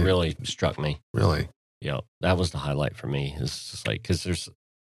 Yeah, it really struck me. Really? Yeah, that was the highlight for me. It's just like, because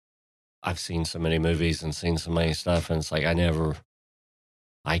I've seen so many movies and seen so many stuff, and it's like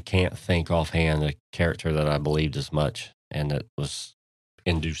I can't think offhand a character that I believed as much and that was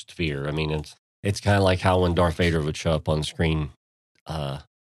induced fear. I mean, it's kind of like how when Darth Vader would show up on screen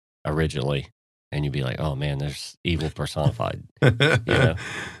originally, and you'd be like, "Oh man, there's evil personified." Yeah.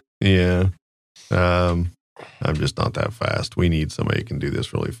 I'm just not that fast. We need somebody who can do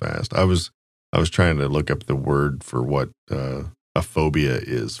this really fast. I was trying to look up the word for what a phobia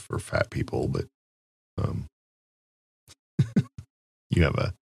is for fat people, but you have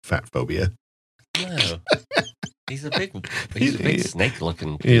a fat phobia. No, he's a big snake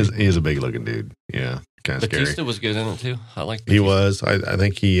looking. He is a big looking dude. Yeah, kind of scary. Batista was good in it too. I like. He was. I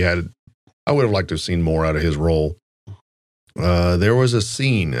think he had. I would have liked to have seen more out of his role. There was a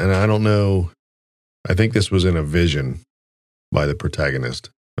scene, and I don't know. I think this was in a vision by the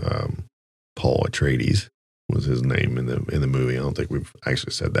protagonist. Paul Atreides was his name in the movie. I don't think we've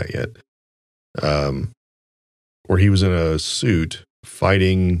actually said that yet. Where he was in a suit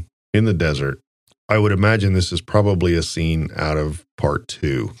fighting in the desert. I would imagine this is probably a scene out of part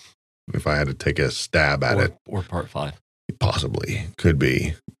 2, if I had to take a stab at it. Or part 5. Possibly. Could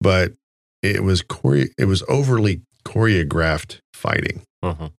be. But it was overly choreographed fighting.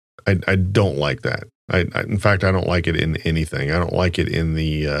 Uh-huh. I don't like that. In fact, I don't like it in anything. I don't like it in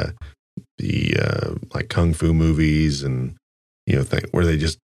the like kung fu movies and where they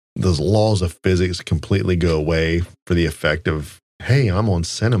just, those laws of physics completely go away for the effect of, hey, I'm on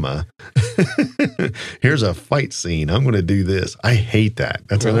cinema. Here's a fight scene. I'm going to do this. I hate that.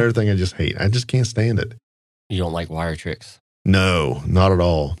 That's another thing I just hate. I just can't stand it. You don't like wire tricks? No, not at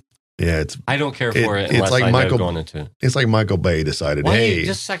all. Yeah, I don't care for it unless I know going into it. It's like Michael Bay decided, hey.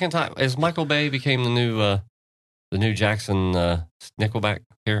 Just second time. As Michael Bay became the new Jackson Nickelback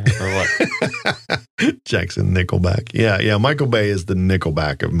here, or what? Jackson Nickelback. Yeah. Michael Bay is the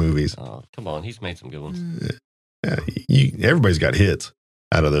Nickelback of movies. Oh, come on. He's made some good ones. Yeah, everybody's got hits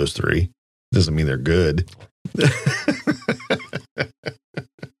out of those 3. Doesn't mean they're good.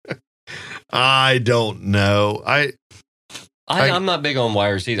 I don't know. I'm not big on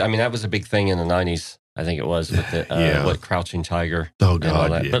wires either. I mean, that was a big thing in the 90s. I think it was with the Crouching Tiger. Oh,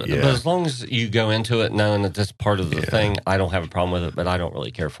 God. But as long as you go into it knowing that that's part of the thing, I don't have a problem with it, but I don't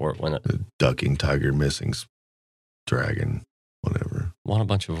really care for it when it. Ducking tiger, missing dragon, whatever. Won a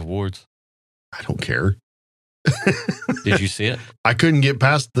bunch of awards. I don't care. Did you see it? I couldn't get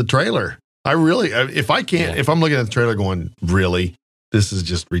past the trailer. I really, if I'm looking at the trailer going, really, this is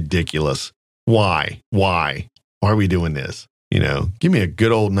just ridiculous. Why are we doing this? Give me a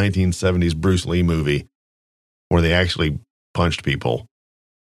good old 1970s Bruce Lee movie where they actually punched people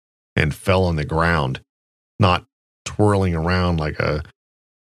and fell on the ground, not twirling around like a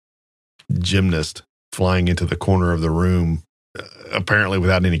gymnast flying into the corner of the room, apparently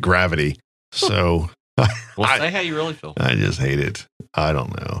without any gravity. So, say how you really feel. I just hate it. I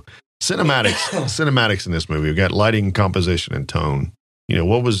don't know. Cinematics in this movie. We've got lighting, composition, and tone.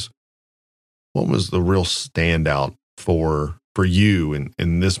 What was the real standout for you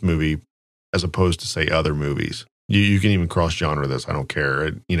in this movie as opposed to, say, other movies? You can even cross genre this. I don't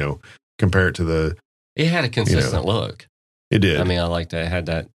care. Compare it to it had a consistent look. It did. I mean, I liked that. It had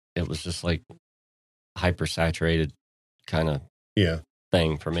that. It was just like hyper saturated kind of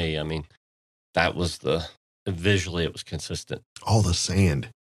thing for me. I mean, that was visually it was consistent. All the sand.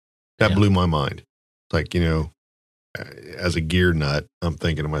 That blew my mind. Like, as a gear nut, I'm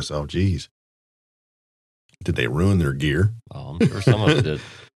thinking to myself, geez, did they ruin their gear? Oh, I'm sure some of it did.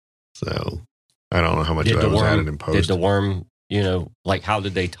 So I don't know how much of that was added in post. Did the worm, like how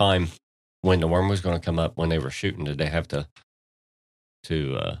did they time when the worm was going to come up when they were shooting? Did they have to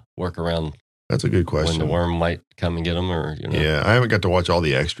work around? That's a good question. When the worm might come and get them, or Yeah, I haven't got to watch all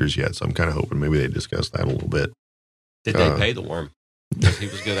the extras yet, so I'm kind of hoping maybe they discuss that a little bit. Did they pay the worm? Because he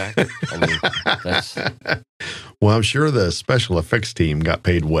was a good actor. I mean, that's. Well, I'm sure the special effects team got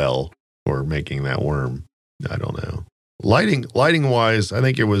paid well for making that worm. I don't know. Lighting wise, I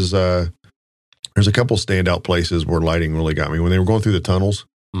think it was. There's a couple standout places where lighting really got me when they were going through the tunnels,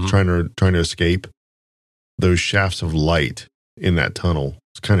 trying to escape. Those shafts of light in that tunnel,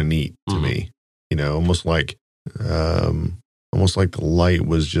 it's kind of neat to me. Almost like the light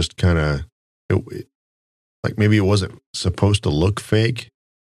was just kind of, like maybe it wasn't supposed to look fake,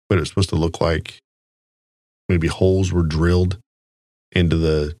 but it was supposed to look like maybe holes were drilled into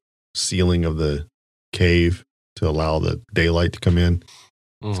the ceiling of the cave to allow the daylight to come in.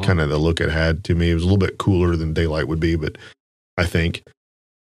 It's kind of the look it had to me. It was a little bit cooler than daylight would be, but I think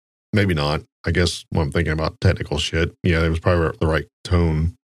maybe not. I guess when I'm thinking about technical shit, yeah, it was probably the right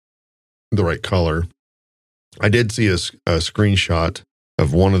tone, the right color. I did see a screenshot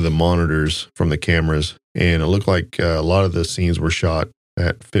of one of the monitors from the cameras, and it looked like a lot of the scenes were shot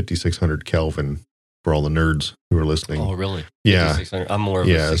at 5600 Kelvin for all the nerds who are listening. Oh, really? Yeah. I'm more of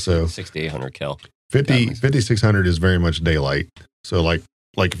a 6800 Kel. 5600 is very much daylight. So like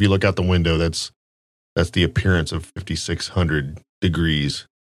if you look out the window, that's the appearance of 5600 degrees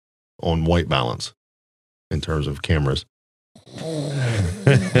on white balance in terms of cameras.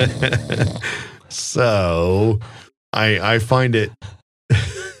 So I find it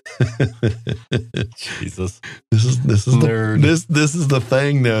Jesus. This is nerd. This is the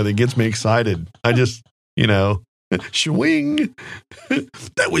thing though that gets me excited. I just, swing.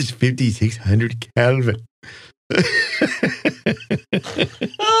 That was 5600 Kelvin.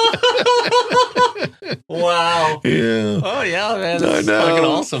 Wow. Yeah. Oh yeah, man. That's fucking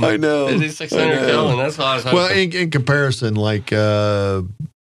awesome. I know. 5600 Kelvin. That's what I was hoping. Well, in comparison, like I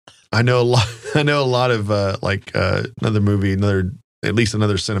know a lot of another movie, at least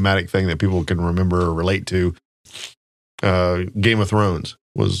another cinematic thing that people can remember or relate to. Game of Thrones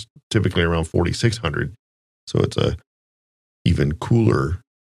was typically around 4600, so it's a even cooler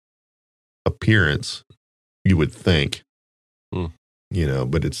appearance, you would think. But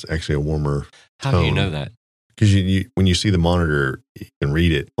it's actually a warmer How tone. do you know that? Because you when you see the monitor, you can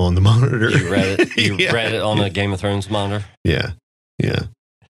read it on the monitor. You read it. You read it on the Game of Thrones monitor. Yeah.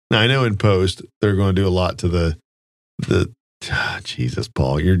 Now I know in post they're going to do a lot to the. Jesus,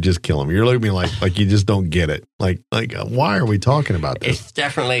 Paul, you're just killing me. You're looking at me like you just don't get it. Like, why are we talking about this? It's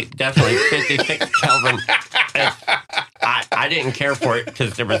definitely 56 Kelvin. I didn't care for it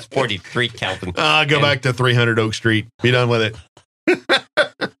because there was 43 Kelvin. Go back to 300 Oak Street. Be done with it.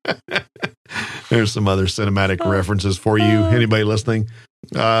 There's some other cinematic references for you. Anybody listening?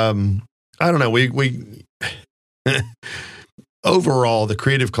 I don't know. We overall, the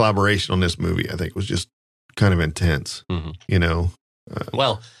creative collaboration on this movie, I think, was just kind of intense.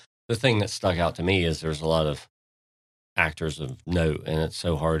 Well, the thing that stuck out to me is there's a lot of actors of note, and it's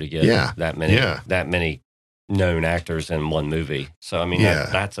so hard to get that many known actors in one movie. So I mean,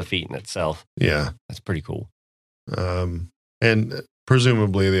 that's a feat in itself. Yeah, that's pretty cool. And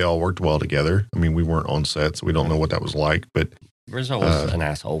presumably they all worked well together. I mean, we weren't on set, so we don't know what that was like. But there's always an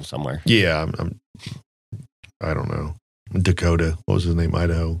asshole somewhere. Yeah, I don't know. Dakota, what was his name?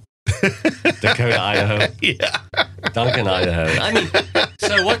 Idaho. Dakota, Idaho. Yeah. Duncan, Idaho. I mean,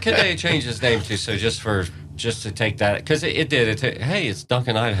 so what could they change his name to? So just to take that, because it did. Hey, it's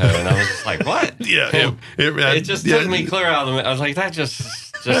Duncan, Idaho. And I was just like, what? Yeah. It just took me clear out of it. I was like, that just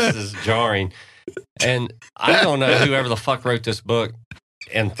is jarring. And I don't know whoever the fuck wrote this book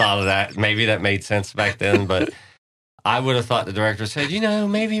and thought of that. Maybe that made sense back then, but I would have thought the director said,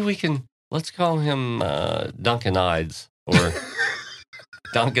 maybe let's call him Duncan Ides or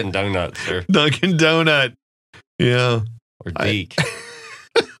Dunkin' Donuts or Dunkin' Donut. Yeah. Or Deke.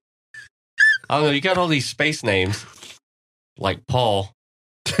 I don't know. You got all these space names like Paul.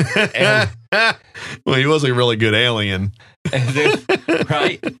 And, well, he was a really good alien. And then,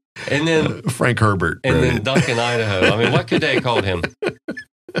 right? And then Frank Herbert. And then Duncan, Idaho. I mean, what could they have called him?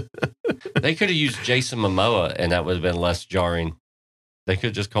 They could have used Jason Momoa and that would have been less jarring. They could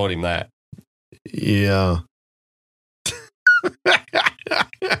have just called him that. Yeah.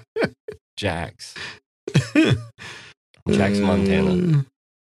 Jax Montana.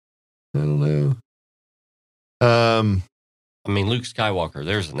 I don't know. I mean, Luke Skywalker.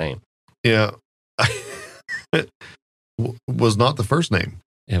 There's a name. Yeah. Was not the first name.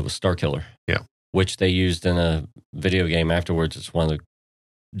 It was Starkiller. Yeah. Which they used in a video game afterwards. It's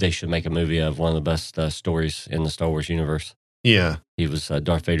they should make a movie of one of the best stories in the Star Wars universe. Yeah. He was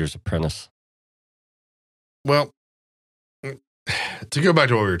Darth Vader's apprentice. Well, to go back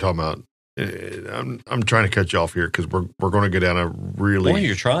to what we were talking about, I'm trying to cut you off here because we're going to go down a really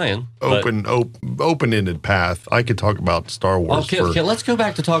you're trying open-ended path. I could talk about Star Wars. Okay, let's go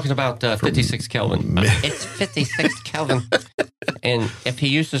back to talking about 56 Kelvin. It's 56 Kelvin, and if he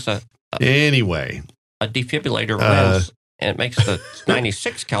uses a defibrillator lens, and it makes the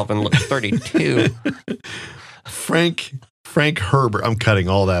 96 Kelvin look 32. Frank Herbert. I'm cutting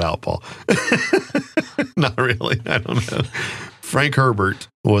all that out, Paul. Not really. I don't know. Frank Herbert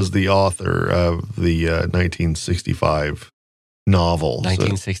was the author of the 1965 novel.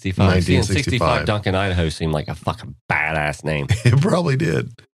 1965. 1965. Duncan, Idaho seemed like a fucking badass name. It probably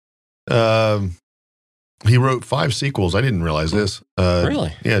did. He wrote 5 sequels. I didn't realize this.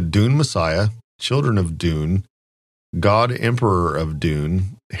 Really? Yeah, Dune Messiah, Children of Dune, God Emperor of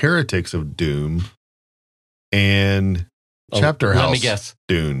Dune, Heretics of Doom, and Chapter House. Let me guess.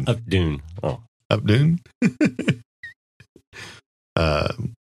 Dune. Up Dune. Oh. Up Dune?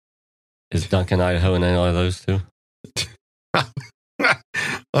 Is Duncan, Idaho in any of those two?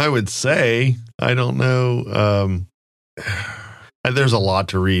 I would say. I don't know. There's a lot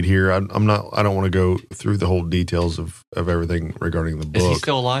to read here. I don't want to go through the whole details of everything regarding the book. Is he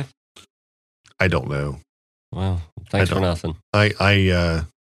still alive? I don't know. Well, thanks for nothing. I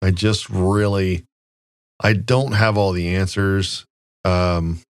just really, I don't have all the answers.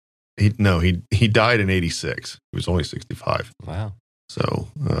 He died in 86. He was only 65. Wow. So,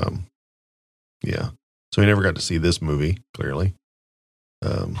 yeah. So he never got to see this movie, clearly.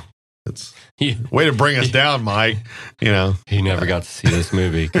 It's way to bring us down, Mike. You know, he never got to see this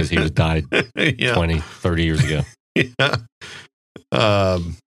movie because he was died 20, 30 years ago. Yeah.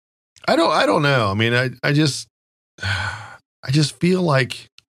 I don't know. I mean, I just feel like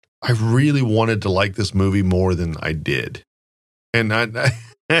I really wanted to like this movie more than I did. And I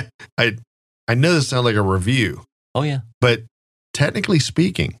know this sounds like a review. Oh yeah. But technically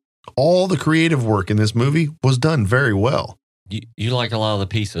speaking, all the creative work in this movie was done very well. You like a lot of the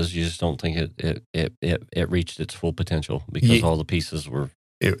pieces. You just don't think it reached its full potential because all the pieces were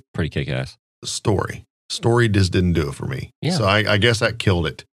pretty kick-ass. Story just didn't do it for me. Yeah. So I guess that killed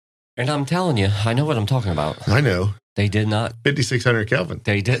it. And I'm telling you, I know what I'm talking about. I know. They did not. 5,600 Kelvin.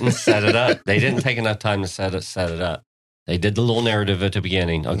 They didn't set it up. They didn't take enough time to set it up. They did the little narrative at the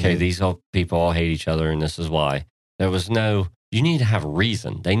beginning. Okay, these people all hate each other, and this is why. There was no. You need to have a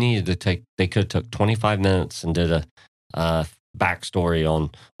reason. They needed to take. They could have took 25 minutes and did a backstory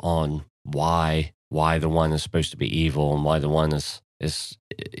on why the one is supposed to be evil and why the one is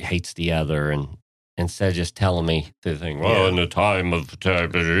hates the other, and instead of just telling me the thing. Well, in the time of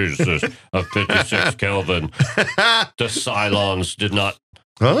Jesus of 56 Kelvin, the Cylons did not.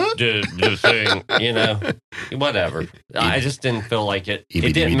 Did the thing, you know, whatever. I just didn't feel like it.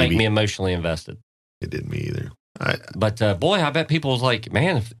 It didn't make me emotionally invested. It didn't me either. But boy, I bet people was like,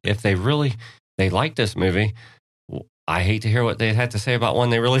 man, if they really like this movie, I hate to hear what they had to say about one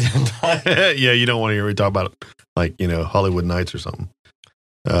they really didn't like. Yeah, you don't want to hear me talk about it, like, you know, Hollywood Nights or something.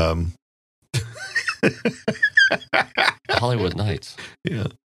 Hollywood Nights. Yeah,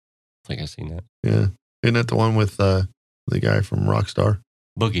 I think I've seen that. Yeah, isn't that the one with the guy from Rockstar?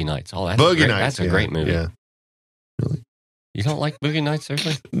 Boogie Nights. Oh, Boogie That's Nights. a great movie. Yeah. Really? You don't like Boogie Nights,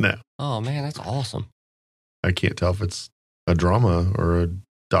 seriously? No. Oh, man, that's awesome. I can't tell if it's a drama or a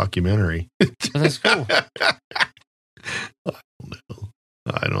documentary. But that's cool.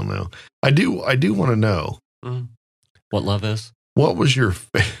 I don't know. I do want to know. What love is? What was your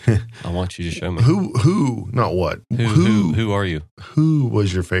I want you to show me. Who, not what. Who are you? Who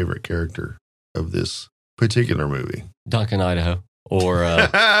was your favorite character of this particular movie? Duncan, Idaho. Or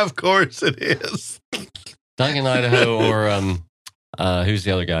of course it is. Duncan, Idaho, or who's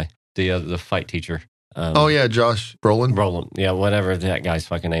the other guy? The fight teacher. Josh Brolin. Brolin, yeah, whatever that guy's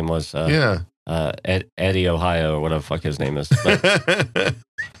fucking name was. Eddie Ohio, or whatever the fuck his name is. But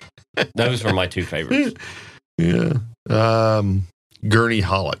those were my two favorites. Yeah. Gurney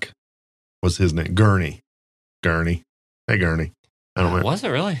Halleck was his name. Gurney. Hey, Gurney. I don't know. Was it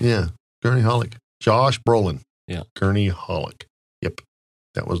really? Yeah. Gurney Halleck. Josh Brolin. Yeah. Gurney Halleck. Yep.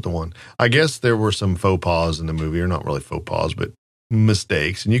 That was the one. I guess there were some faux pas in the movie, or not really faux pas, but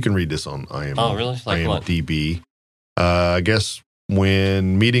mistakes. And you can read this on IMDb. I guess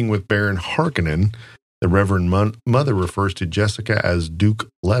when meeting with Baron Harkonnen, the Reverend Mother refers to Jessica as Duke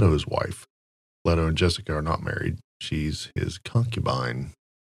Leto's wife. Leto and Jessica are not married. She's his concubine.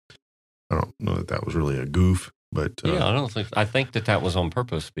 I don't know that was really a goof, but I think that was on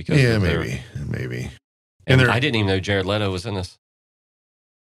purpose because maybe. And I didn't even know Jared Leto was in this.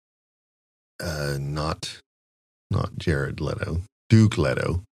 Not Jared Leto. Duke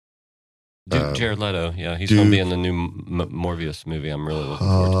Leto. Jared Leto, yeah, he's going to be in the new Morbius movie. I'm really looking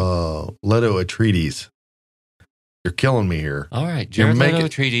forward to. Oh, Leto Atreides. You're killing me here. All right, Jared Leto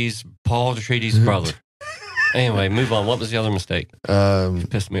Atreides, Paul Atreides' brother. Anyway, move on. What was the other mistake?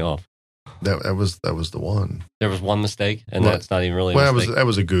 Pissed me off. That was the one. There was one mistake, and that's not even really a mistake. That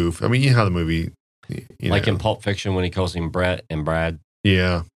was a goof. I mean, you know how the movie... like in Pulp Fiction when he calls him Brett and Brad.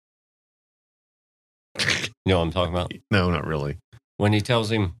 Yeah. You know what I'm talking about? No, not really. When he tells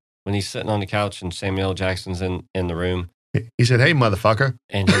him, when he's sitting on the couch and Samuel L. Jackson's in the room. He said, "Hey, motherfucker."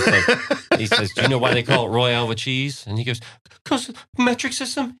 And he said, He says, "Do you know why they call it Royale with cheese?" And he goes, "Because metric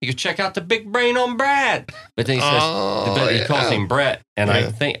system." He goes, "Check out the big brain on Brad." But then he says, but he calls him Brett, and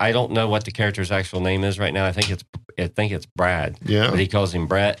I don't know what the character's actual name is right now. I think it's Brad. Yeah, but he calls him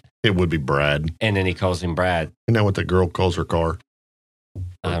Brett. It would be Brad, and then he calls him Brad. Isn't that what the girl calls her car?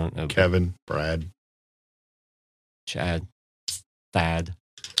 I don't know. Kevin, Brad, Chad, Thad.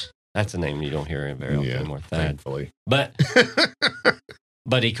 That's a name you don't hear very often anymore. Thad. Thankfully.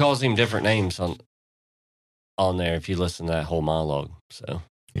 But he calls him different names on there if you listen to that whole monologue. So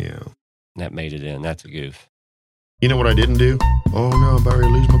that made it in. That's a goof. You know what I didn't do? Oh no, I'm about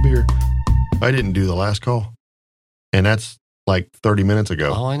ready to lose my beer. I didn't do the last call. And that's like 30 minutes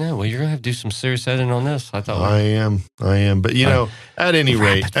ago. Oh, I know. Well, you're going to have to do some serious editing on this. I am. But you know, at any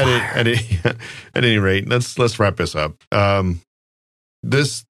rate, let's wrap this up.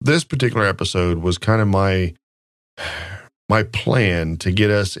 This particular episode was kind of my plan to get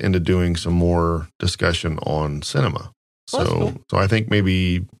us into doing some more discussion on cinema. So I think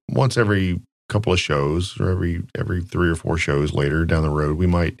maybe once every couple of shows or every 3 or 4 shows later down the road, we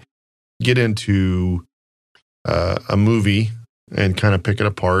might get into a movie and kind of pick it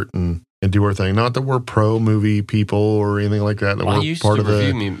apart and do our thing. Not that we're pro movie people or anything like that. I used to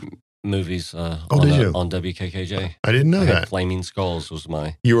review movies on WKKJ. I didn't know that. Flaming Skulls was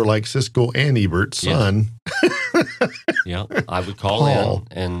You were like Siskel and Ebert's son. Yeah, I would call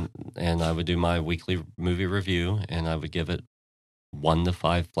in and I would do my weekly movie review and I would give it 1 to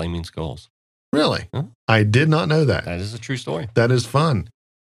 5 Flaming Skulls. Really? Huh? I did not know that. That is a true story. That is fun.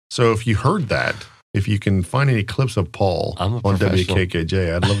 So if you heard that, if you can find any clips of Paul on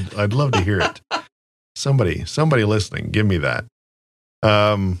WKKJ, I'd love to hear it. Somebody listening, give me that.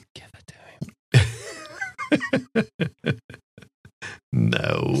 Give it to him.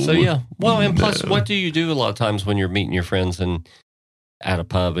 No. So yeah. Well, and plus, what do you do a lot of times when you're meeting your friends and at a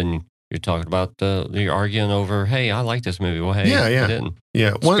pub and you're talking about you're arguing over, hey, I like this movie. Well, hey, I didn't.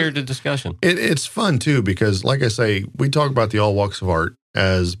 Yeah. Spirited discussion. It's fun too because, like I say, we talk about the all walks of art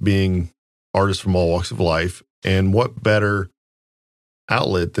as being artists from all walks of life, and what better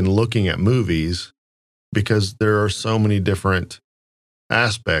outlet than looking at movies because there are so many different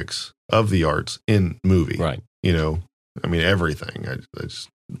aspects of the arts in movie. Right. You know, I mean, everything.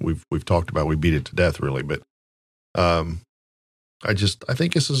 We've talked about, we beat it to death really, but I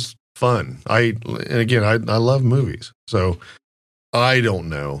think this is fun. I love movies. So I don't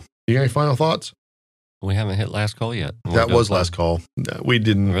know. You got any final thoughts? We haven't hit last call yet. That was last call. We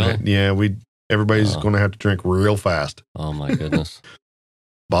didn't. Really? Yeah, everybody's going to have to drink real fast. Oh my goodness.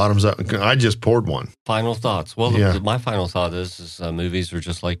 Bottoms up. I just poured one. Final thoughts. Well, my final thought is movies are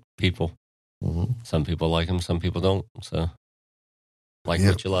just like people. Mm-hmm. Some people like them, some people don't. So what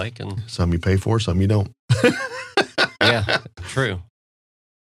you like. And some you pay for, some you don't. Yeah, true.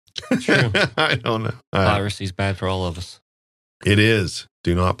 I don't know. Piracy's bad for all of us. It is.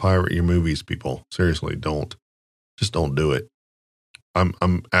 Do not pirate your movies, people. Seriously, don't. Just don't do it. I'm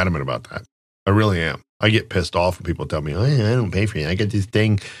adamant about that. I really am. I get pissed off when people tell me, "Oh, yeah, I don't pay for it. I got this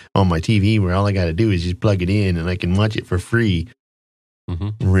thing on my TV where all I got to do is just plug it in and I can watch it for free."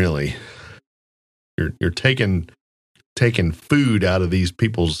 Mm-hmm. Really, you're taking food out of these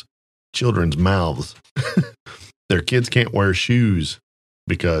people's children's mouths. Their kids can't wear shoes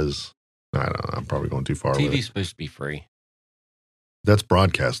because I don't know. I'm probably going too far. TV's supposed to be free. That's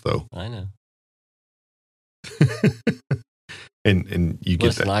broadcast, though. I know. and you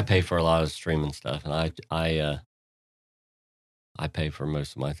get that. I pay for a lot of streaming stuff, and I pay for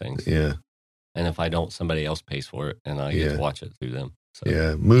most of my things. Yeah. And if I don't, somebody else pays for it, and I get to watch it through them. So.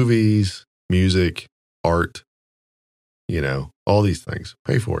 Yeah, movies, music, art, all these things.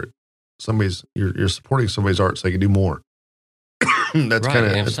 Pay for it. You're supporting somebody's art so they can do more. That's right. kind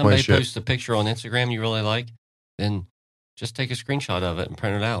of. And if somebody posts a picture on Instagram you really like, then just take a screenshot of it and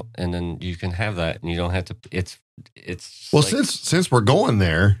print it out, and then you can have that, and you don't have to. It's well, since we're going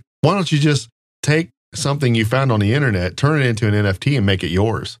there, why don't you just take something you found on the internet, turn it into an NFT, and make it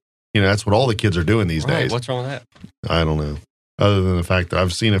yours? That's what all the kids are doing these days. What's wrong with that? I don't know. Other than the fact that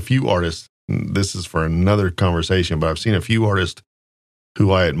I've seen a few artists. This is for another conversation, but I've seen a few artists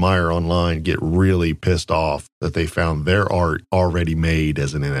who I admire online get really pissed off that they found their art already made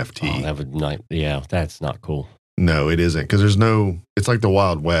as an NFT. That's not cool. No, it isn't, because it's like the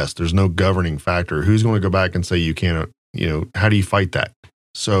Wild West. There's no governing factor. Who's going to go back and say you can't, how do you fight that?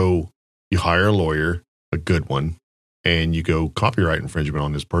 So you hire a lawyer, a good one, and you go copyright infringement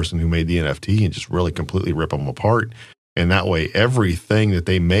on this person who made the NFT and just really completely rip them apart. And that way, everything that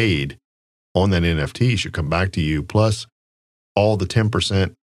they made on that NFT should come back to you, plus all the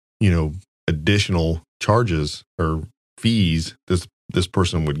 10%, additional charges or fees this this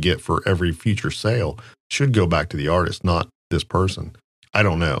person would get for every future sale should go back to the artist, not this person. I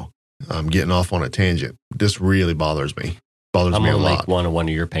don't know. I'm getting off on a tangent. This really bothers me. Bothers I'm me a gonna lot. make one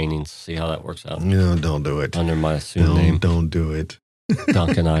of your paintings. See how that works out. No, don't do it. Under my assumed name, Don't do it.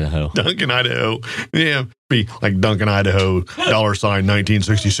 Duncan, Idaho. Duncan, Idaho. Yeah, be like Duncan, Idaho,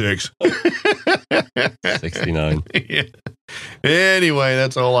 $1966. 69. Yeah. Anyway,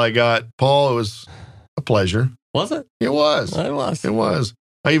 that's all I got. Paul, it was a pleasure. Was it? It was. It was. It was.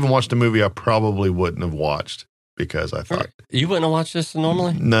 I even watched a movie I probably wouldn't have watched because I thought You wouldn't have watched this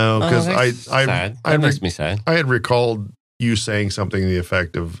normally? no, because sad. That makes me sad. I had recalled you saying something to the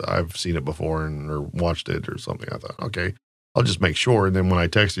effect of I've seen it before or watched it or something. I thought, okay, I'll just make sure. And then when I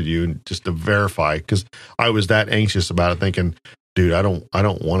texted you just to verify, because I was that anxious about it, thinking, dude, I don't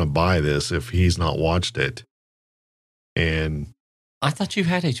want to buy this if he's not watched it. And I thought you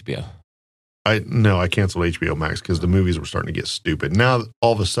had HBO. I canceled HBO Max because the movies were starting to get stupid. Now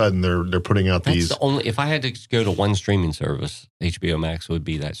all of a sudden they're putting out That's these. the only. If I had to go to one streaming service, HBO Max would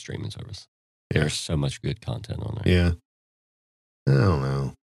be that streaming service. Yeah. There's so much good content on there. Yeah, I don't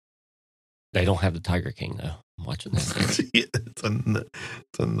know. They don't have the Tiger King though. I'm watching that. It's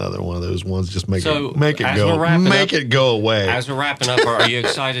another one of those ones. Just make So, it go. Make it go away. As we're wrapping up, are you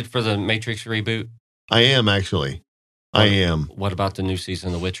excited for the Matrix reboot? I am actually. I am. What about the new season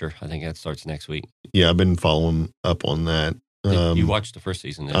of The Witcher? I think that starts next week. Yeah, I've been following up on that. You watched the first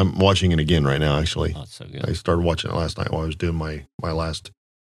season, didn't you? I'm watching it again right now, actually. Oh, it's so good. I started watching it last night while I was doing my last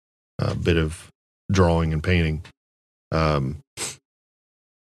bit of drawing and painting. That's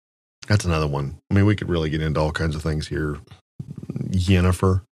another one. I mean, we could really get into all kinds of things here.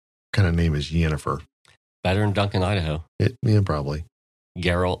 Yennefer. What kind of name is Yennefer? Better than Duncan, Idaho. Yeah, probably.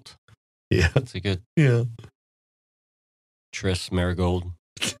 Geralt. Yeah. That's a good. Yeah. Triss Marigold.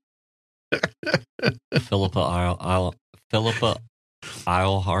 Philippa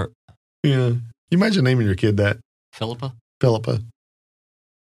Eilhart. Yeah. You imagine naming your kid that? Philippa?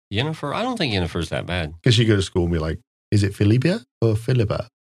 Yennefer? I don't think Yennefer's that bad. Because you go to school and be like, is it Philippa or Philippa?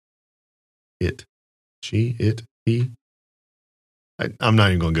 It. She, it, he. I'm not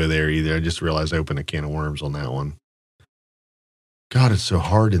even going to go there either. I just realized I opened a can of worms on that one. God, it's so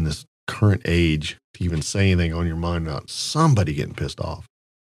hard in this current age to even say anything on your mind about somebody getting pissed off.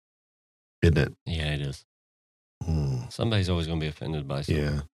 Isn't it? Yeah, it is. Somebody's always going to be offended by something.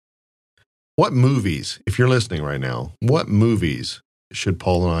 Yeah. What movies, if you're listening right now, what movies should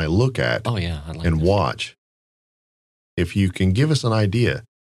Paul and I look at and watch? If you can give us an idea,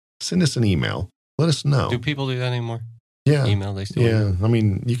 send us an email. Let us know. Do people do that anymore? Yeah. Email, they still Yeah. do? I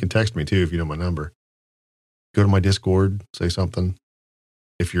mean, you can text me too if you know my number. Go to my Discord, say something.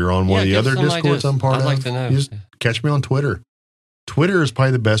 If you're on one of the other Discords I'm part of, I'd like to know. you just catch me on Twitter. Twitter is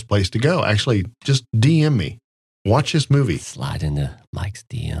probably the best place to go. Actually, just DM me. Watch this movie. Slide into Mike's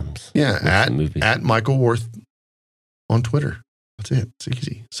DMs. Yeah, at Michael Worth on Twitter. That's it. It's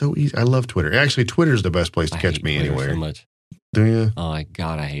easy. So easy. I love Twitter. Actually, Twitter is the best place to catch me Twitter anywhere. so much. Do you? Oh, my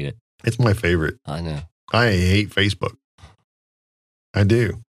God, I hate it. It's my favorite. I know. I hate Facebook. I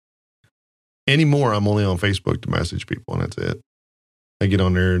do. Anymore, I'm only on Facebook to message people, and that's it. I get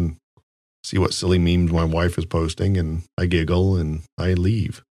on there and see what silly memes my wife is posting, and I giggle, and I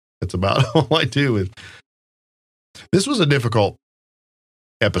leave. That's about all I do. This was a difficult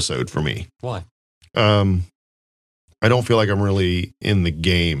episode for me. Why? I don't feel like I'm really in the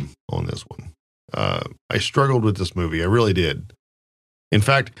game on this one. I struggled with this movie. I really did. In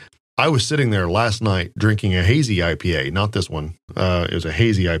fact, I was sitting there last night drinking a hazy IPA, not this one. It was a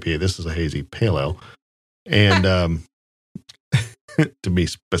hazy IPA. This is a hazy pale ale. And to be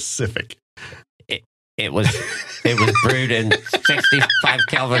specific, it was brewed in 65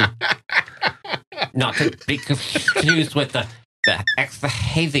 Kelvin. Not to be confused with the extra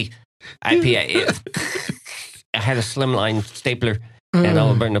hazy IPA. I had a slimline stapler, and I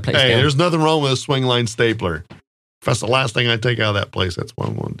will burn the place down. There's nothing wrong with a swing line stapler. If that's the last thing I take out of that place, that's what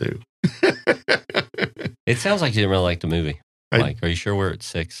I'm going to do. It sounds like you didn't really like the movie. Mike, are you sure we're at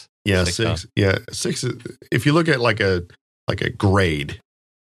 6? Yeah, 6. Yeah, 6. If you look at like a grade,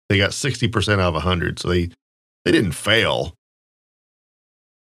 they got 60% out of 100, so they didn't fail,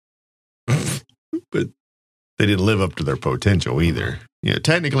 but they didn't live up to their potential either. Yeah,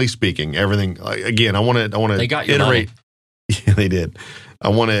 technically speaking, everything. Again, I want to they got your iterate. Money. Yeah, they did. I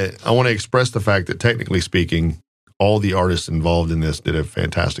want to express the fact that technically speaking, all the artists involved in this did a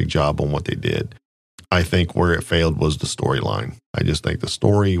fantastic job on what they did. I think where it failed was the storyline. I just think the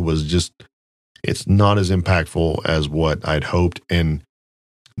story was it's not as impactful as what I'd hoped, and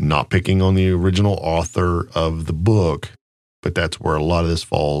not picking on the original author of the book, but that's where a lot of this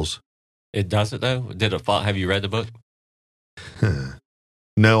falls. It does it though? Did it fall? Have you read the book?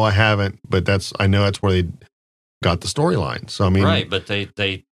 No, I haven't, but I know that's where they got the storyline. So I mean, right, but they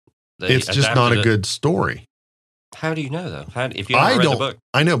it's just not a good story. How do you know though? If you haven't read the book?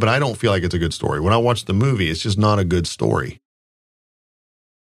 I know, but I don't feel like it's a good story. When I watch the movie, it's just not a good story.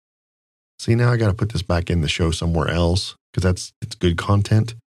 See, now I got to put this back in the show somewhere else because it's good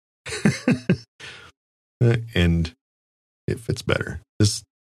content, and it fits better.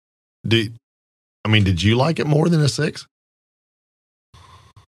 Did you like it more than a 6?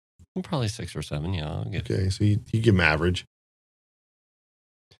 Probably 6 or 7. Yeah. I'll get okay, so you give them average.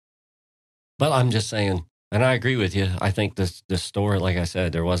 But I'm just saying, and I agree with you. I think this story, like I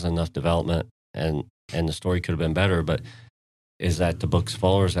said, there wasn't enough development, and the story could have been better. But is that the book's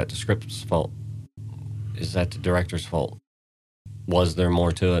fault, or is that the script's fault? Is that the director's fault? Was there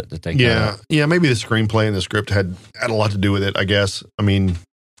more to it that they? Yeah. Maybe the screenplay and the script had a lot to do with it. I guess. I mean,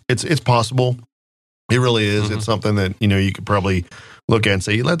 it's possible. It really is. Mm-hmm. It's something that you could probably look at and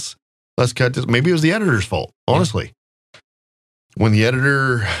say, let's cut this. Maybe it was the editor's fault. Honestly, when the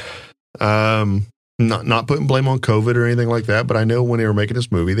editor. Not putting blame on COVID or anything like that, but I know when they were making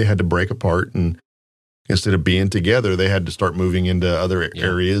this movie, they had to break apart, and instead of being together, they had to start moving into other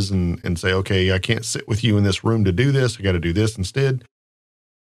areas and say, okay, I can't sit with you in this room to do this. I got to do this instead.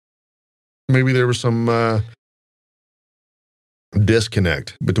 Maybe there was some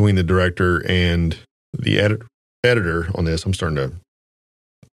disconnect between the director and the editor on this. I'm starting to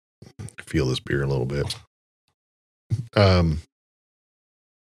feel this beer a little bit.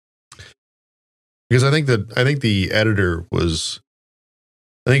 Because I think the editor he's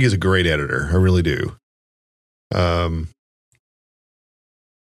a great editor. I really do. I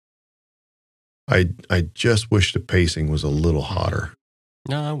just wish the pacing was a little hotter.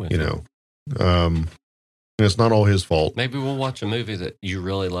 No, I would. And it's not all his fault. Maybe we'll watch a movie that you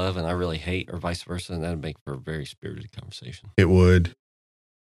really love and I really hate, or vice versa, and that'd make for a very spirited conversation. It would.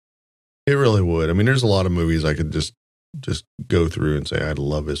 It really would. I mean, there's a lot of movies I could just go through and say I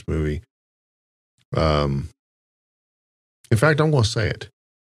love this movie. In fact, I'm going to say it.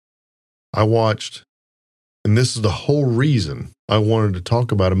 I watched, and this is the whole reason I wanted to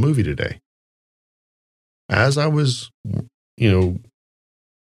talk about a movie today. As I was, I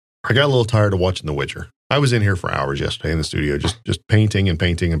got a little tired of watching The Witcher. I was in here for hours yesterday in the studio, just painting and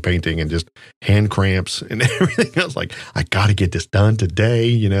painting and painting and just hand cramps and everything. I was like, I got to get this done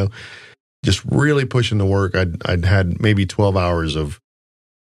today, just really pushing the work. I'd had maybe 12 hours of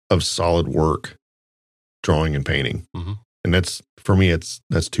solid work. Drawing and painting. Mm-hmm. And that's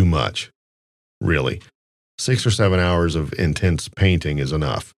too much, really. 6 or 7 hours of intense painting is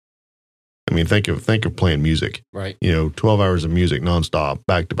enough. I mean, think of playing music. Right. 12 hours of music nonstop,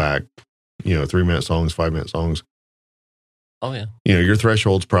 back to back, 3-minute songs, 5-minute songs. Oh, yeah. Your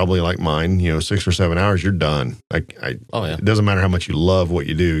threshold's probably like mine, 6 or 7 hours, you're done. It doesn't matter how much you love what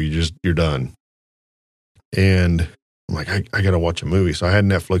you do, you're done. And I'm like, I got to watch a movie. So I had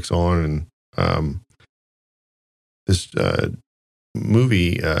Netflix on, and this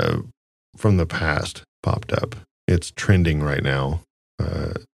movie from the past popped up. It's trending right now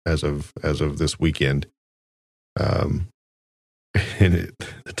as of this weekend. And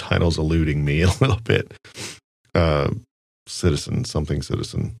the title's eluding me a little bit. Citizen.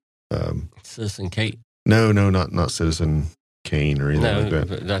 Citizen Kate. No, not Citizen Kane or anything like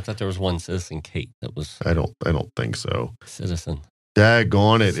that. I thought there was one Citizen Kate that was. I don't think so. Citizen.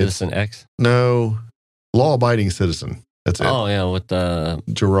 Daggone it. Citizen X? No. Law-abiding citizen. That's it. Oh, yeah, with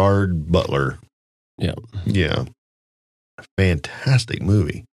Gerard Butler. Yeah. Yeah. Fantastic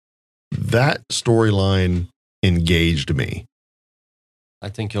movie. That storyline engaged me. I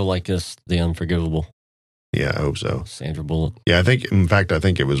think you'll like this, The Unforgivable. Yeah, I hope so. Sandra Bullock. Yeah, I think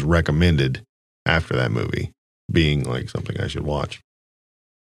it was recommended after that movie being like something I should watch.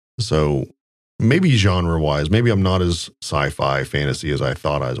 So maybe genre-wise, maybe I'm not as sci-fi fantasy as I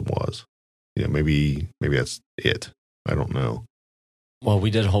thought I was. Maybe that's it. I don't know. Well, we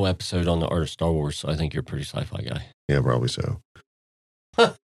did a whole episode on the art of Star Wars, so I think you're a pretty sci-fi guy. Yeah, probably so.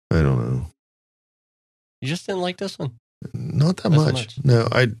 Huh. I don't know. You just didn't like this one? Not that much. No,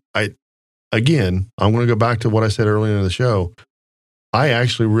 again, I'm going to go back to what I said earlier in the show. I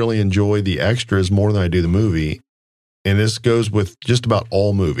actually really enjoy the extras more than I do the movie. And this goes with just about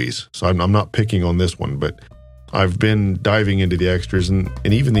all movies. So I'm not picking on this one, but I've been diving into the extras, and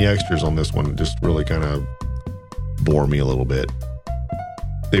even the extras on this one just really kind of bore me a little bit.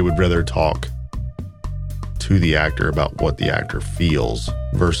 They would rather talk to the actor about what the actor feels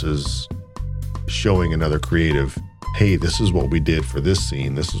versus showing another creative, hey, this is what we did for this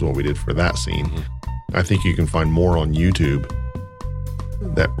scene. This is what we did for that scene. Mm-hmm. I think you can find more on YouTube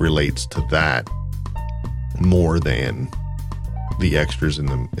that relates to that more than the extras in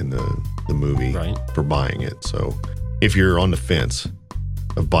the movie Right. for buying it. So if you're on the fence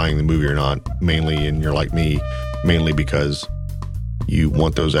of buying the movie or not, mainly, and you're like me, mainly because you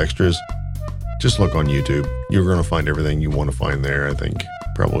want those extras, just look on YouTube. You're going to find everything you want to find there. I think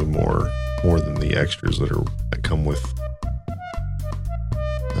probably more than the extras that come with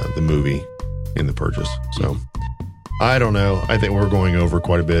the movie in the purchase. So I don't know. I think we're going over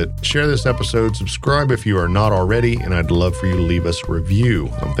quite a bit. Share this episode, subscribe if you are not already, and I'd love for you to leave us a review.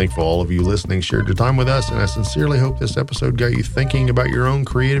 I'm thankful all of you listening shared your time with us, and I sincerely hope this episode got you thinking about your own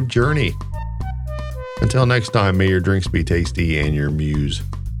creative journey. Until next time, may your drinks be tasty and your muse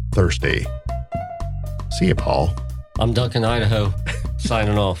thirsty. See you, Paul. I'm Duncan, Idaho,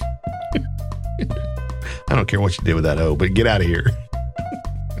 signing off. I don't care what you did with that O, but get out of here.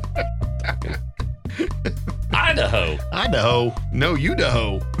 Idaho. Idaho. No,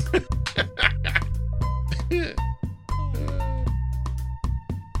 Idaho.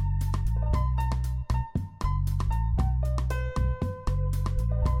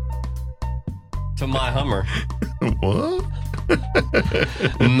 To my Hummer. What?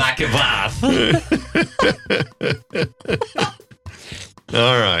 Macavath.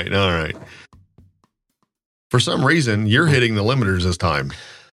 All right. For some reason, you're hitting the limiters this time.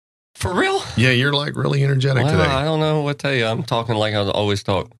 For real? Yeah, you're like really energetic Well, today. I don't know what to tell you. I'm talking like I always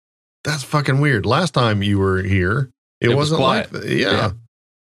talk. That's fucking weird. Last time you were here, it was wasn't quiet. like that. Yeah.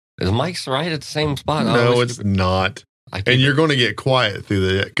 Is Mike's right at the same spot? No, it's not. And you're going to get quiet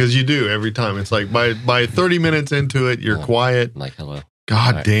through because you do every time. It's like by 30 minutes into it, you're quiet. Like, hello.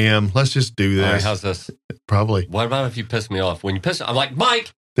 God right. damn. Let's just do this. All right, how's this? Probably. What about if you piss me off? When you piss, I'm like,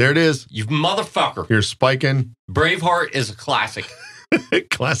 Mike, There it is. you motherfucker. You're spiking. Braveheart is a classic.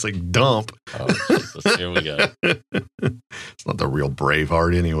 Classic dump. Oh, Jesus. Here we go. It's not the real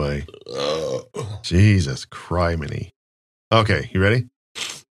Braveheart anyway. Jesus criminy. Okay, you ready?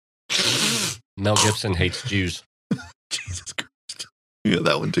 Mel Gibson hates Jews. Jesus Christ. You got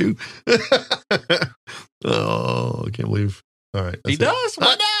that one too? Oh, I can't believe. All right. He does?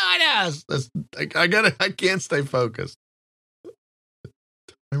 I know. I can't stay focused.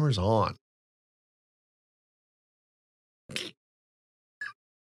 Timer's on.